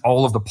represents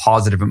all of the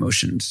positive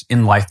emotions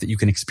in life that you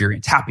can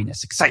experience.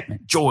 Happiness,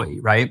 excitement, joy,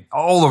 right?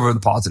 All over the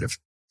positive.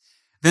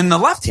 Then the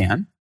left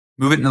hand,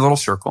 move it in a little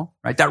circle,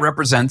 right? That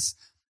represents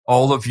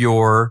all of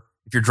your,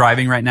 if you're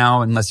driving right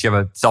now, unless you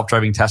have a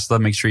self-driving Tesla,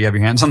 make sure you have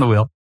your hands on the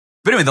wheel.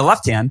 But anyway, the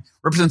left hand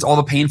represents all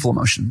the painful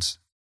emotions,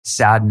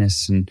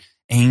 sadness and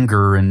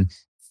anger and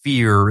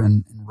fear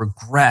and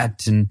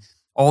regret and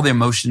all the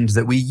emotions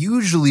that we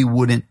usually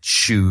wouldn't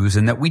choose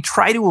and that we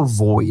try to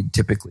avoid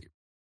typically.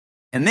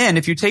 And then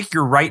if you take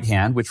your right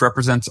hand, which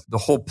represents the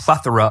whole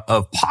plethora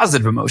of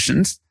positive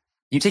emotions,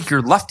 you take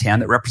your left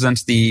hand that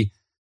represents the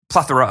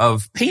plethora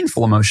of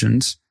painful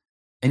emotions,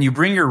 and you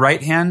bring your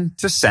right hand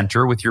to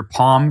center with your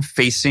palm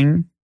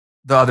facing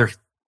the other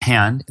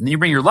hand. And then you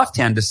bring your left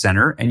hand to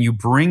center and you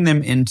bring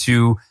them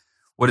into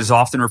what is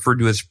often referred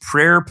to as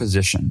prayer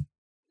position.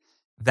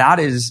 That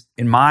is,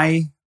 in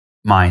my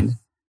mind,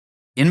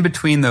 in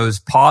between those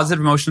positive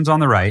emotions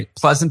on the right,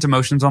 pleasant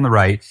emotions on the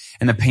right,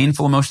 and the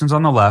painful emotions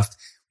on the left.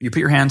 You put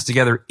your hands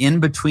together, in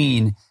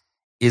between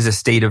is a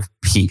state of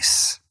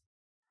peace.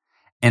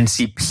 And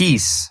see,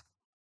 peace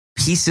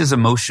is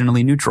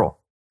emotionally neutral,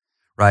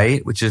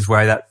 right? Which is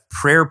why that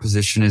prayer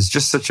position is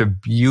just such a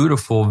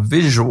beautiful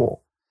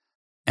visual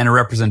and a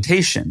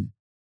representation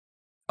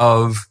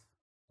of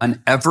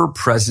an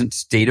ever-present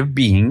state of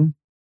being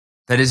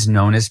that is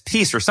known as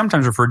peace, or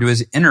sometimes referred to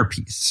as inner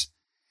peace.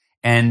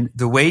 And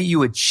the way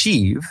you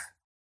achieve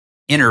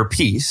inner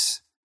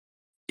peace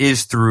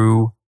is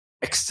through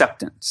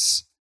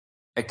acceptance,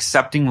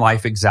 accepting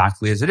life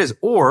exactly as it is.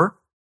 Or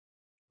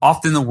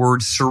often the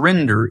word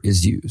surrender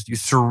is used. You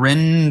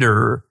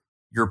surrender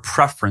your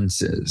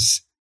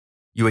preferences.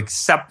 You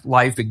accept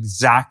life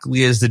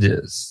exactly as it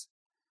is.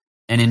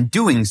 And in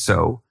doing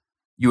so,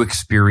 you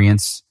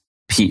experience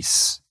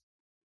peace.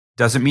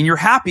 Doesn't mean you're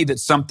happy that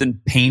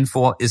something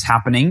painful is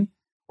happening,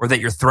 or that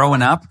you're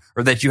throwing up,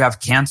 or that you have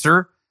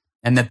cancer,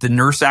 and that the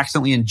nurse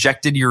accidentally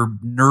injected your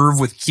nerve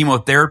with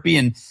chemotherapy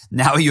and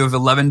now you have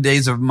 11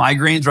 days of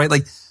migraines, right?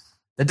 Like,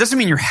 that doesn't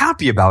mean you're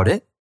happy about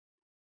it.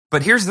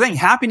 But here's the thing.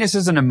 Happiness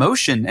is an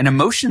emotion, and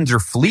emotions are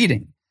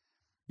fleeting.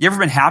 You ever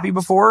been happy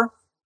before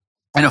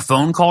and a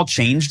phone call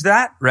changed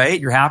that, right?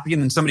 You're happy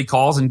and then somebody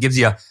calls and gives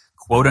you a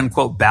quote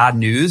unquote bad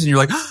news and you're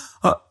like,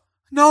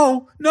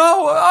 no,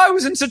 I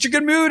was in such a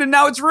good mood and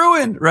now it's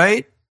ruined,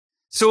 right?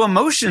 So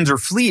emotions are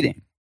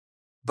fleeting.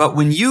 But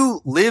when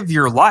you live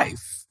your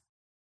life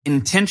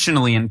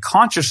intentionally and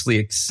consciously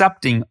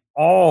accepting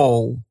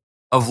all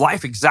of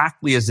life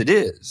exactly as it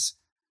is,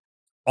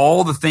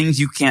 all the things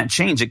you can't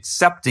change,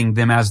 accepting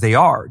them as they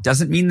are,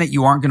 doesn't mean that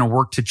you aren't going to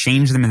work to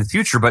change them in the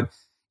future. But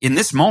in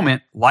this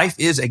moment, life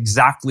is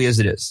exactly as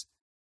it is.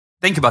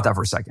 Think about that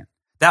for a second.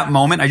 That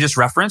moment I just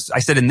referenced, I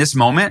said in this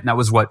moment, and that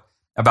was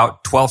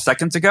about 12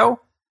 seconds ago.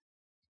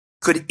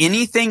 Could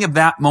anything of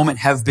that moment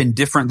have been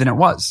different than it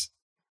was?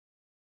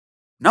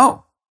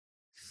 No.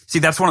 See,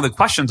 that's one of the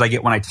questions I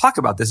get when I talk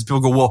about this. People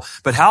go, well,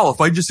 but Hal,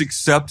 if I just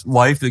accept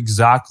life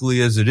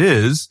exactly as it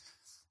is,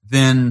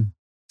 then,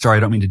 sorry, I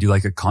don't mean to do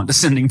like a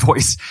condescending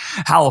voice.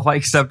 Hal, if I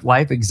accept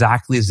life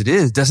exactly as it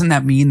is, doesn't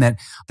that mean that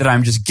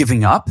I'm just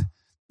giving up?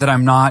 That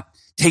I'm not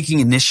taking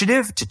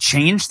initiative to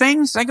change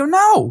things? I go,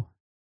 no.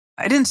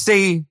 I didn't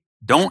say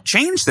don't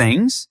change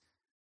things.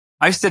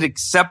 I said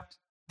accept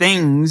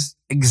things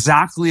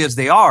exactly as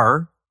they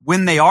are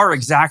when they are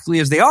exactly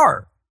as they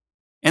are.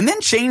 And then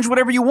change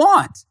whatever you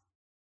want.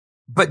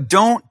 But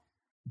don't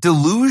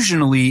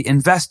delusionally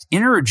invest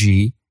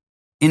energy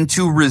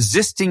into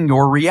resisting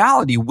your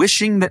reality,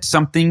 wishing that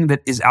something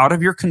that is out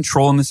of your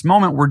control in this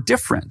moment were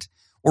different,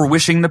 or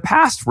wishing the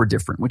past were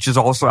different, which is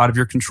also out of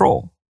your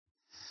control.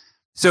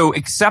 So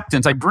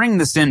acceptance, I bring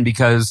this in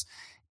because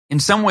in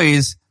some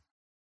ways,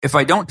 if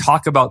I don't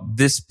talk about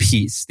this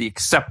piece, the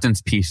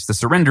acceptance piece, the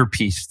surrender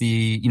piece,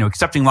 the,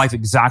 accepting life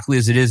exactly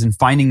as it is and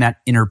finding that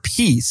inner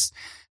peace,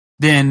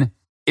 then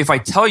if I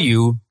tell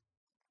you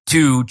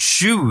to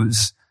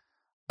choose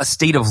a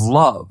state of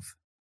love,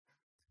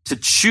 to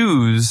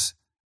choose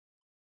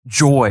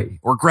joy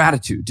or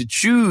gratitude, to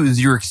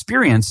choose your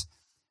experience,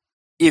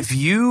 if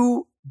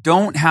you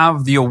don't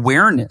have the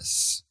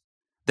awareness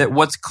that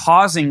what's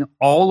causing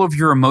all of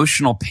your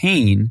emotional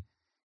pain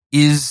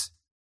is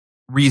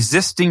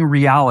resisting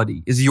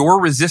reality, is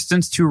your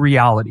resistance to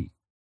reality.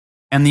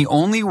 And the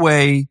only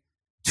way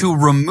to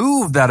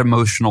remove that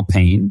emotional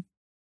pain,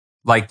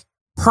 like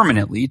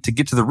permanently, to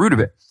get to the root of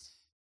it,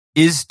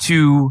 is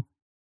to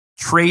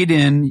trade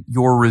in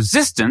your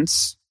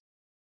resistance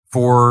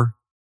for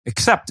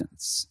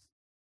acceptance.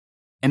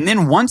 And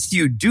then once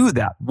you do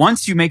that,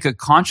 once you make a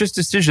conscious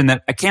decision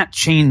that I can't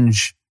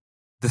change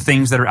the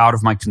things that are out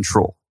of my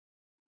control,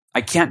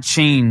 I can't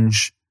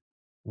change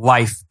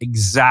life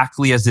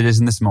exactly as it is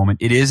in this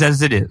moment. It is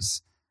as it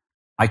is.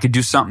 I could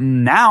do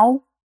something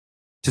now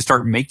to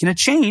start making a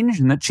change,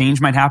 and that change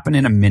might happen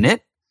in a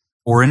minute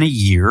or in a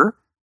year.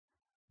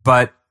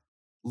 But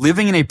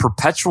living in a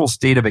perpetual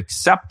state of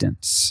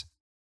acceptance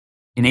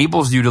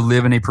enables you to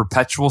live in a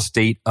perpetual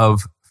state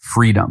of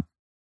freedom,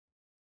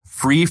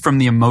 free from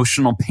the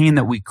emotional pain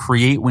that we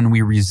create when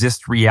we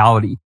resist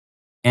reality.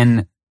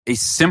 And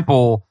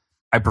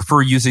I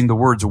prefer using the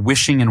words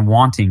wishing and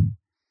wanting.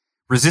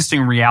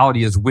 Resisting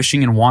reality is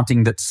wishing and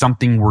wanting that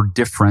something were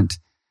different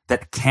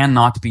that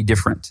cannot be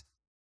different.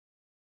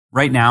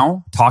 Right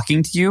now,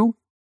 talking to you,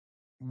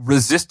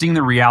 resisting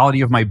the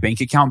reality of my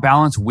bank account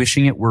balance,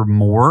 wishing it were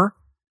more,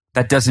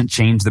 that doesn't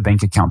change the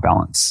bank account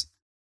balance.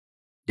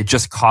 It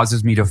just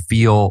causes me to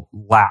feel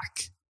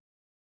lack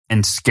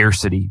and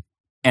scarcity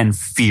and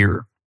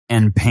fear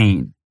and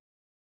pain.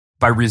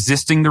 By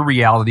resisting the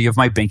reality of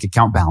my bank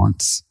account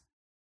balance,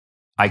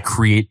 I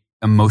create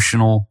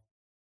emotional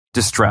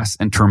distress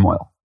and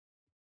turmoil,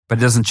 but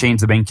it doesn't change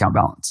the bank account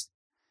balance.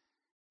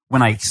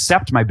 When I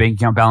accept my bank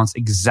account balance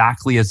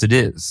exactly as it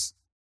is,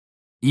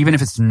 even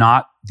if it's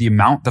not the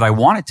amount that I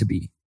want it to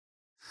be,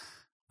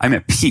 I'm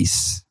at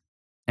peace.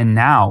 And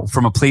now,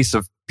 from a place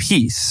of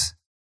peace,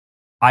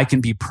 I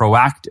can be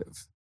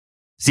proactive.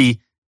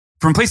 See,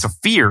 from a place of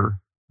fear,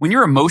 when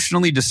you're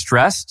emotionally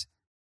distressed,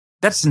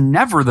 that's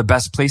never the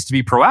best place to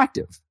be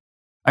proactive.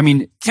 I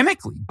mean,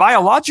 chemically,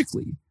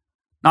 biologically,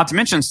 not to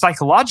mention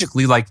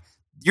psychologically, like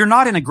you're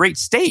not in a great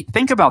state.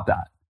 Think about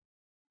that.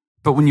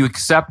 But when you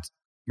accept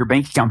your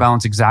bank account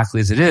balance exactly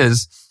as it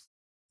is,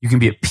 you can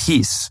be at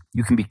peace.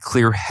 You can be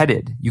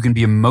clear-headed. You can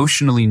be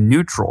emotionally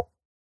neutral.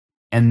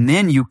 And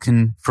then you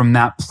can, from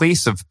that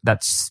place of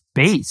that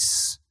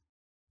space,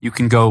 you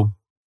can go,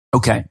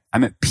 okay,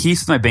 I'm at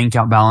peace with my bank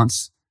account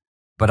balance,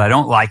 but I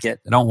don't like it.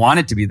 I don't want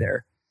it to be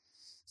there.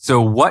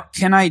 So what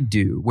can I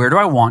do? Where do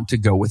I want to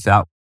go with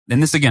that?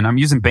 And this, again, I'm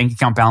using bank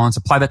account balance.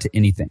 Apply that to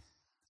anything.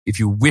 If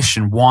you wish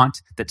and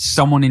want that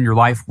someone in your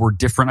life were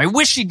different, I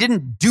wish he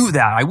didn't do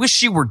that. I wish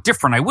he were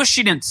different. I wish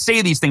he didn't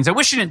say these things. I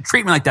wish he didn't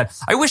treat me like that.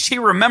 I wish he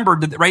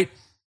remembered that, right?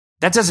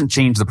 That doesn't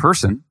change the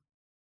person.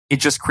 It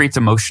just creates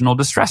emotional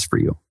distress for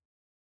you.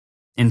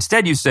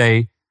 Instead, you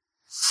say,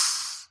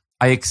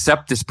 I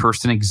accept this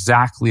person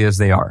exactly as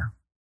they are.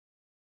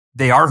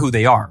 They are who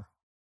they are.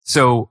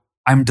 So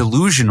I'm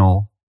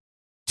delusional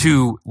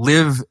to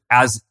live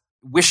as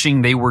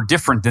wishing they were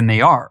different than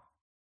they are.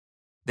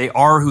 They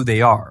are who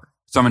they are.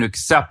 So I'm going to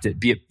accept it,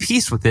 be at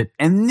peace with it.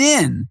 And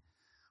then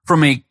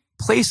from a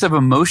place of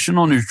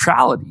emotional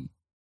neutrality,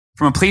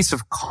 from a place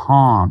of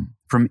calm,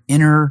 from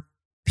inner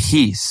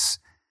peace,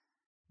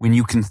 when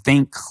you can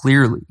think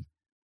clearly,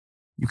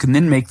 you can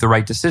then make the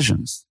right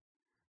decisions.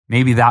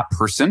 Maybe that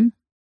person,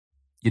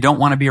 you don't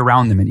want to be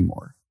around them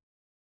anymore.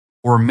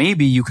 Or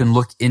maybe you can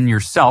look in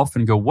yourself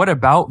and go, what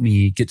about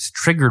me gets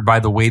triggered by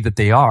the way that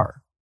they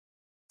are?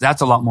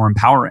 That's a lot more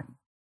empowering.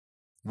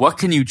 What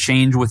can you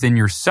change within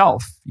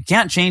yourself? You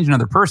can't change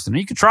another person.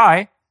 You could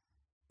try,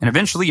 and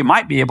eventually you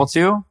might be able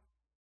to,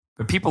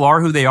 but people are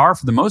who they are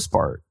for the most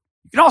part.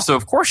 You can also,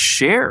 of course,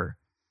 share.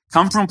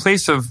 Come from a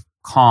place of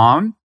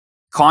calm,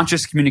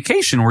 conscious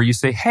communication where you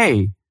say,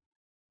 hey,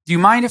 do you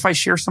mind if I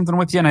share something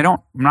with you? And I'm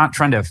not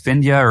trying to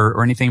offend you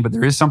or anything, but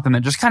there is something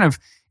that just kind of,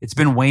 it's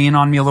been weighing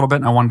on me a little bit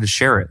and I wanted to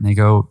share it. And they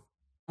go,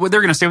 well,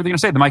 they're going to say what they're going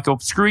to say. They might go,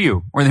 screw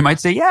you. Or they might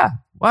say, yeah,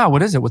 wow,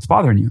 what is it? What's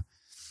bothering you?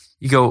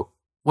 You go,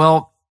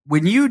 well,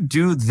 when you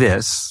do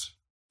this,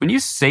 when you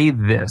say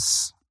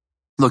this,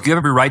 look, you have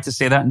every right to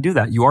say that and do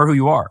that. You are who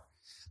you are.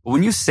 But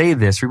when you say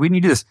this or when you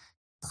do this,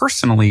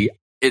 personally,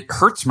 it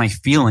hurts my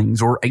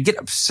feelings or I get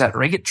upset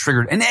or I get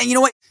triggered. And you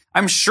know what?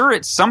 I'm sure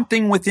it's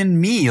something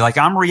within me. Like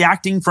I'm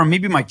reacting from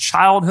maybe my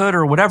childhood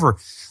or whatever.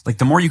 Like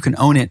the more you can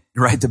own it,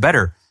 right, the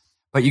better.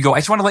 But you go, I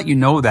just want to let you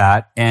know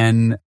that.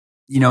 And,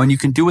 and you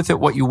can do with it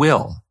what you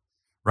will,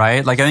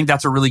 right? Like I think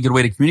that's a really good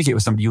way to communicate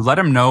with somebody. You let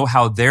them know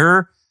how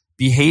their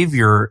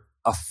behavior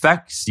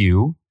affects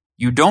you.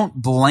 You don't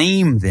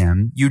blame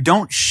them. You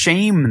don't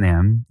shame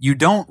them. You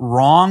don't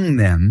wrong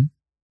them.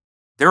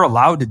 They're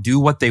allowed to do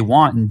what they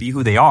want and be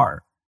who they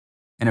are.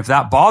 And if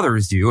that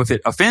bothers you, if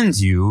it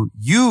offends you,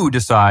 you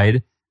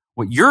decide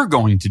what you're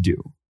going to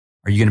do.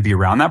 Are you going to be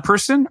around that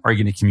person? Are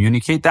you going to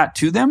communicate that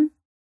to them?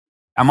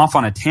 I'm off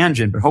on a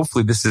tangent, but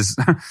hopefully this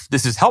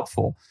is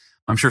helpful.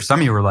 I'm sure some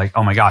of you are like,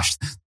 oh my gosh,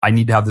 I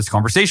need to have this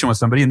conversation with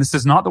somebody. And this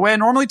is not the way I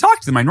normally talk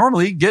to them. I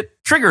normally get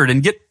triggered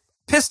and get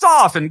pissed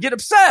off and get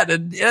upset.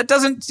 And it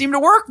doesn't seem to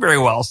work very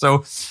well.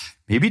 So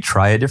maybe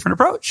try a different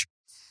approach.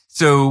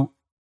 So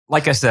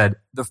like I said,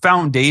 the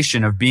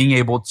foundation of being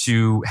able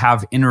to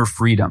have inner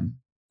freedom,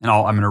 and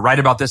I'm going to write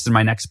about this in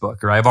my next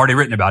book, or I've already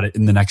written about it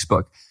in the next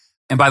book.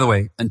 And by the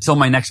way, until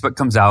my next book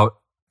comes out,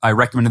 I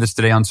recommended this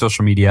today on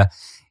social media.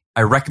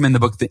 I recommend the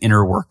book, The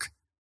Inner Work.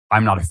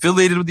 I'm not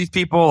affiliated with these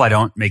people. I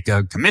don't make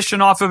a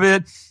commission off of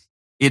it.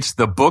 It's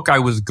the book I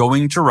was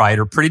going to write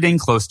or pretty dang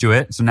close to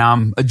it. So now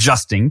I'm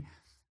adjusting.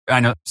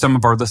 I know some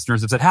of our listeners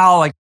have said,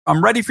 Hal,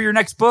 I'm ready for your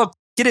next book.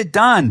 Get it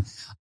done.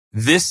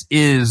 This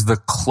is the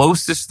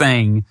closest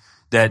thing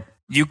that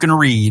you can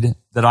read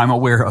that I'm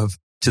aware of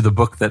to the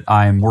book that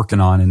I'm working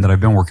on and that I've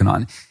been working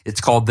on.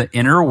 It's called The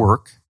Inner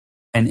Work,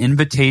 an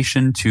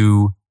invitation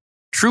to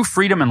true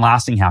freedom and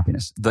lasting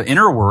happiness. The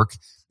Inner Work,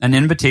 an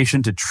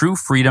invitation to true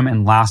freedom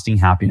and lasting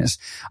happiness.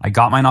 I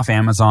got mine off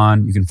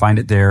Amazon. You can find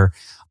it there.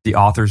 The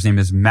author's name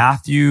is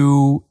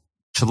Matthew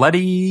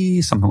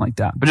Chiletti, something like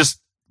that. But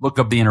just look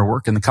up The Inner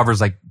Work, and the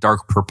cover's like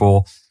dark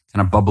purple,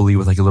 kind of bubbly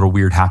with like a little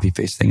weird happy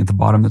face thing at the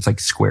bottom that's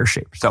like square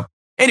shaped. So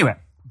anyway,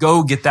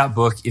 go get that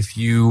book if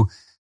you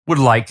would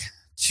like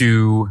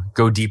to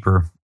go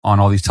deeper on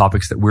all these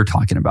topics that we're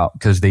talking about,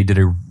 because they did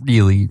a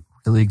really,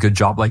 really good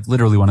job. Like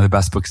literally one of the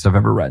best books I've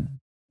ever read.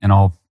 And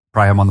I'll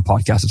probably have them on the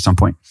podcast at some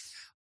point.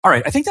 All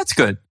right. I think that's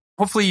good.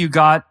 Hopefully you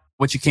got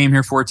what you came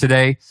here for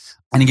today.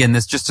 And again,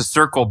 this just to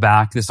circle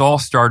back, this all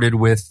started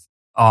with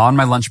on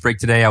my lunch break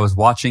today, I was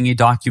watching a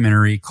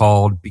documentary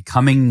called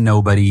Becoming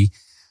Nobody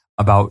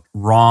about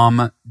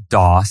Ram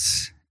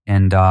Dass.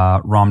 And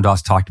Ram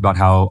Dass talked about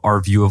how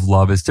our view of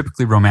love is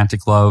typically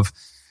romantic love.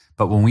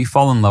 But when we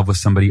fall in love with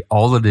somebody,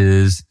 all it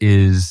is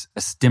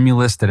a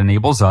stimulus that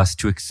enables us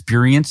to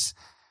experience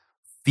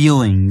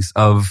feelings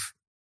of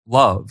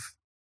love,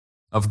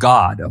 of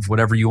God, of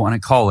whatever you want to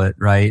call it,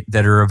 right?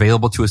 That are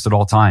available to us at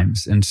all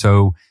times. And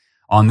so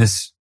on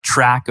this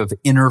track of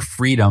inner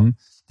freedom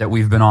that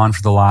we've been on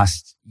for the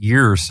last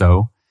year or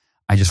so,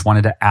 I just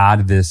wanted to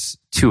add this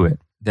to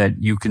it,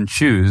 that you can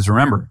choose.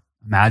 Remember,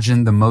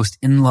 imagine the most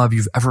in love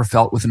you've ever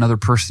felt with another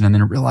person, and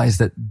then realize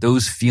that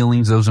those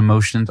feelings, those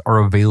emotions are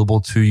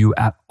available to you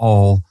at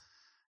all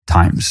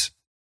times.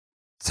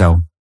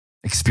 So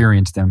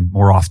experience them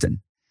more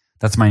often.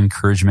 That's my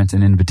encouragement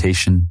and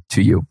invitation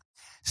to you.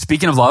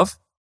 Speaking of love,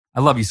 I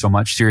love you so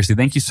much. Seriously,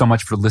 thank you so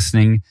much for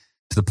listening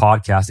to the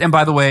podcast. And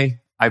by the way,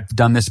 I've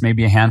done this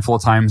maybe a handful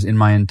of times in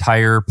my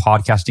entire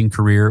podcasting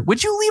career.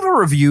 Would you leave a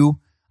review?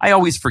 I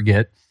always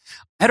forget.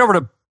 Head over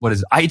to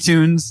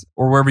iTunes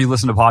or wherever you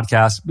listen to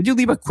podcasts. Would you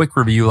leave a quick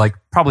review? Like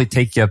probably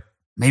take you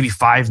maybe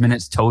 5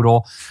 minutes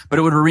total, but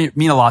it would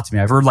mean a lot to me.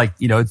 I've heard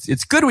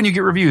it's good when you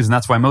get reviews, and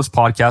that's why most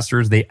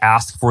podcasters, they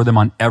ask for them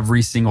on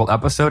every single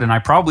episode. And I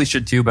probably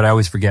should too, but I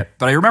always forget.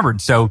 But I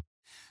remembered. So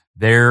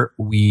there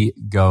we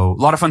go.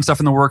 A lot of fun stuff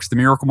in the works. The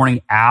Miracle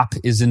Morning app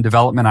is in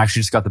development. I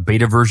actually just got the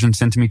beta version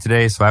sent to me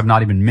today, so I have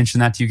not even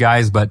mentioned that to you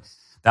guys, but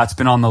that's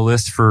been on the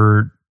list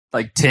for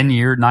like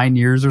 9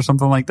 years or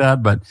something like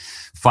that. But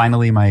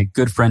finally, my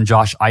good friend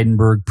Josh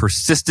Eidenberg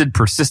persisted.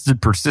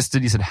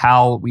 He said,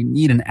 Hal, we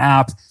need an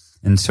app.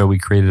 And so we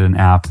created an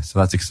app. So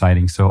that's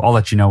exciting. So I'll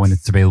let you know when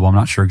it's available. I'm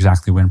not sure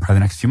exactly when, probably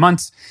the next few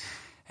months.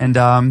 And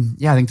I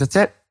think that's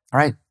it. All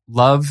right.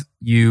 Love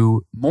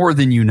you more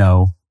than you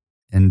know.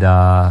 And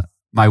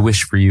my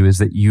wish for you is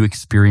that you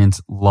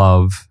experience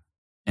love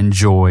and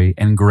joy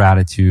and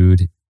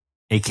gratitude,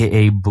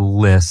 aka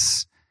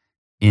bliss,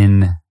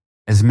 in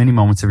as many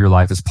moments of your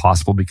life as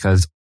possible,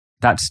 because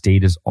that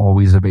state is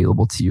always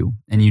available to you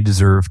and you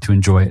deserve to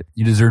enjoy it.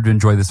 You deserve to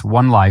enjoy this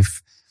one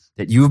life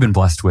that you've been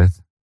blessed with,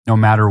 no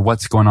matter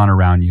what's going on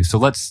around you. So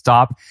let's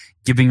stop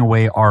giving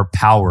away our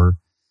power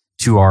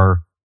to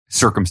our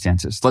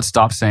circumstances. Let's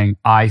stop saying,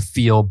 I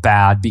feel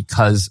bad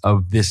because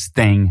of this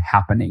thing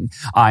happening.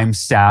 I'm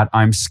sad.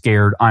 I'm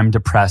scared. I'm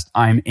depressed.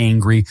 I'm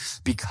angry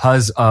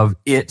because of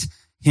it,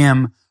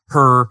 him,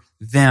 her,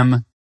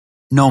 them.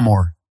 No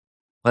more.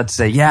 Let's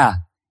say, yeah,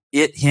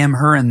 it, him,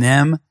 her, and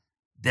them,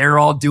 they're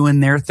all doing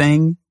their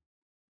thing,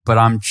 but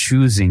I'm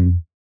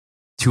choosing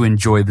to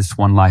enjoy this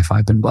one life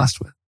I've been blessed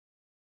with.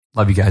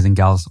 Love you guys and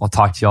gals. I'll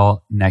talk to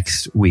y'all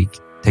next week.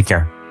 Take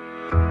care.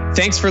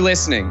 Thanks for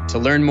listening. To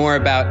learn more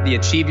about the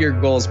Achieve Your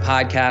Goals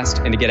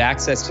podcast and to get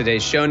access to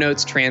today's show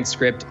notes,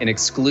 transcript, and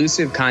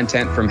exclusive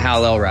content from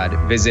Hal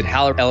Elrod, visit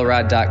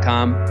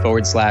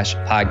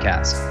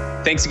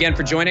halelrod.com/podcast. Thanks again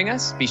for joining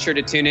us. Be sure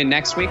to tune in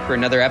next week for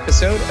another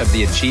episode of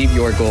the Achieve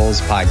Your Goals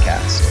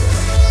podcast.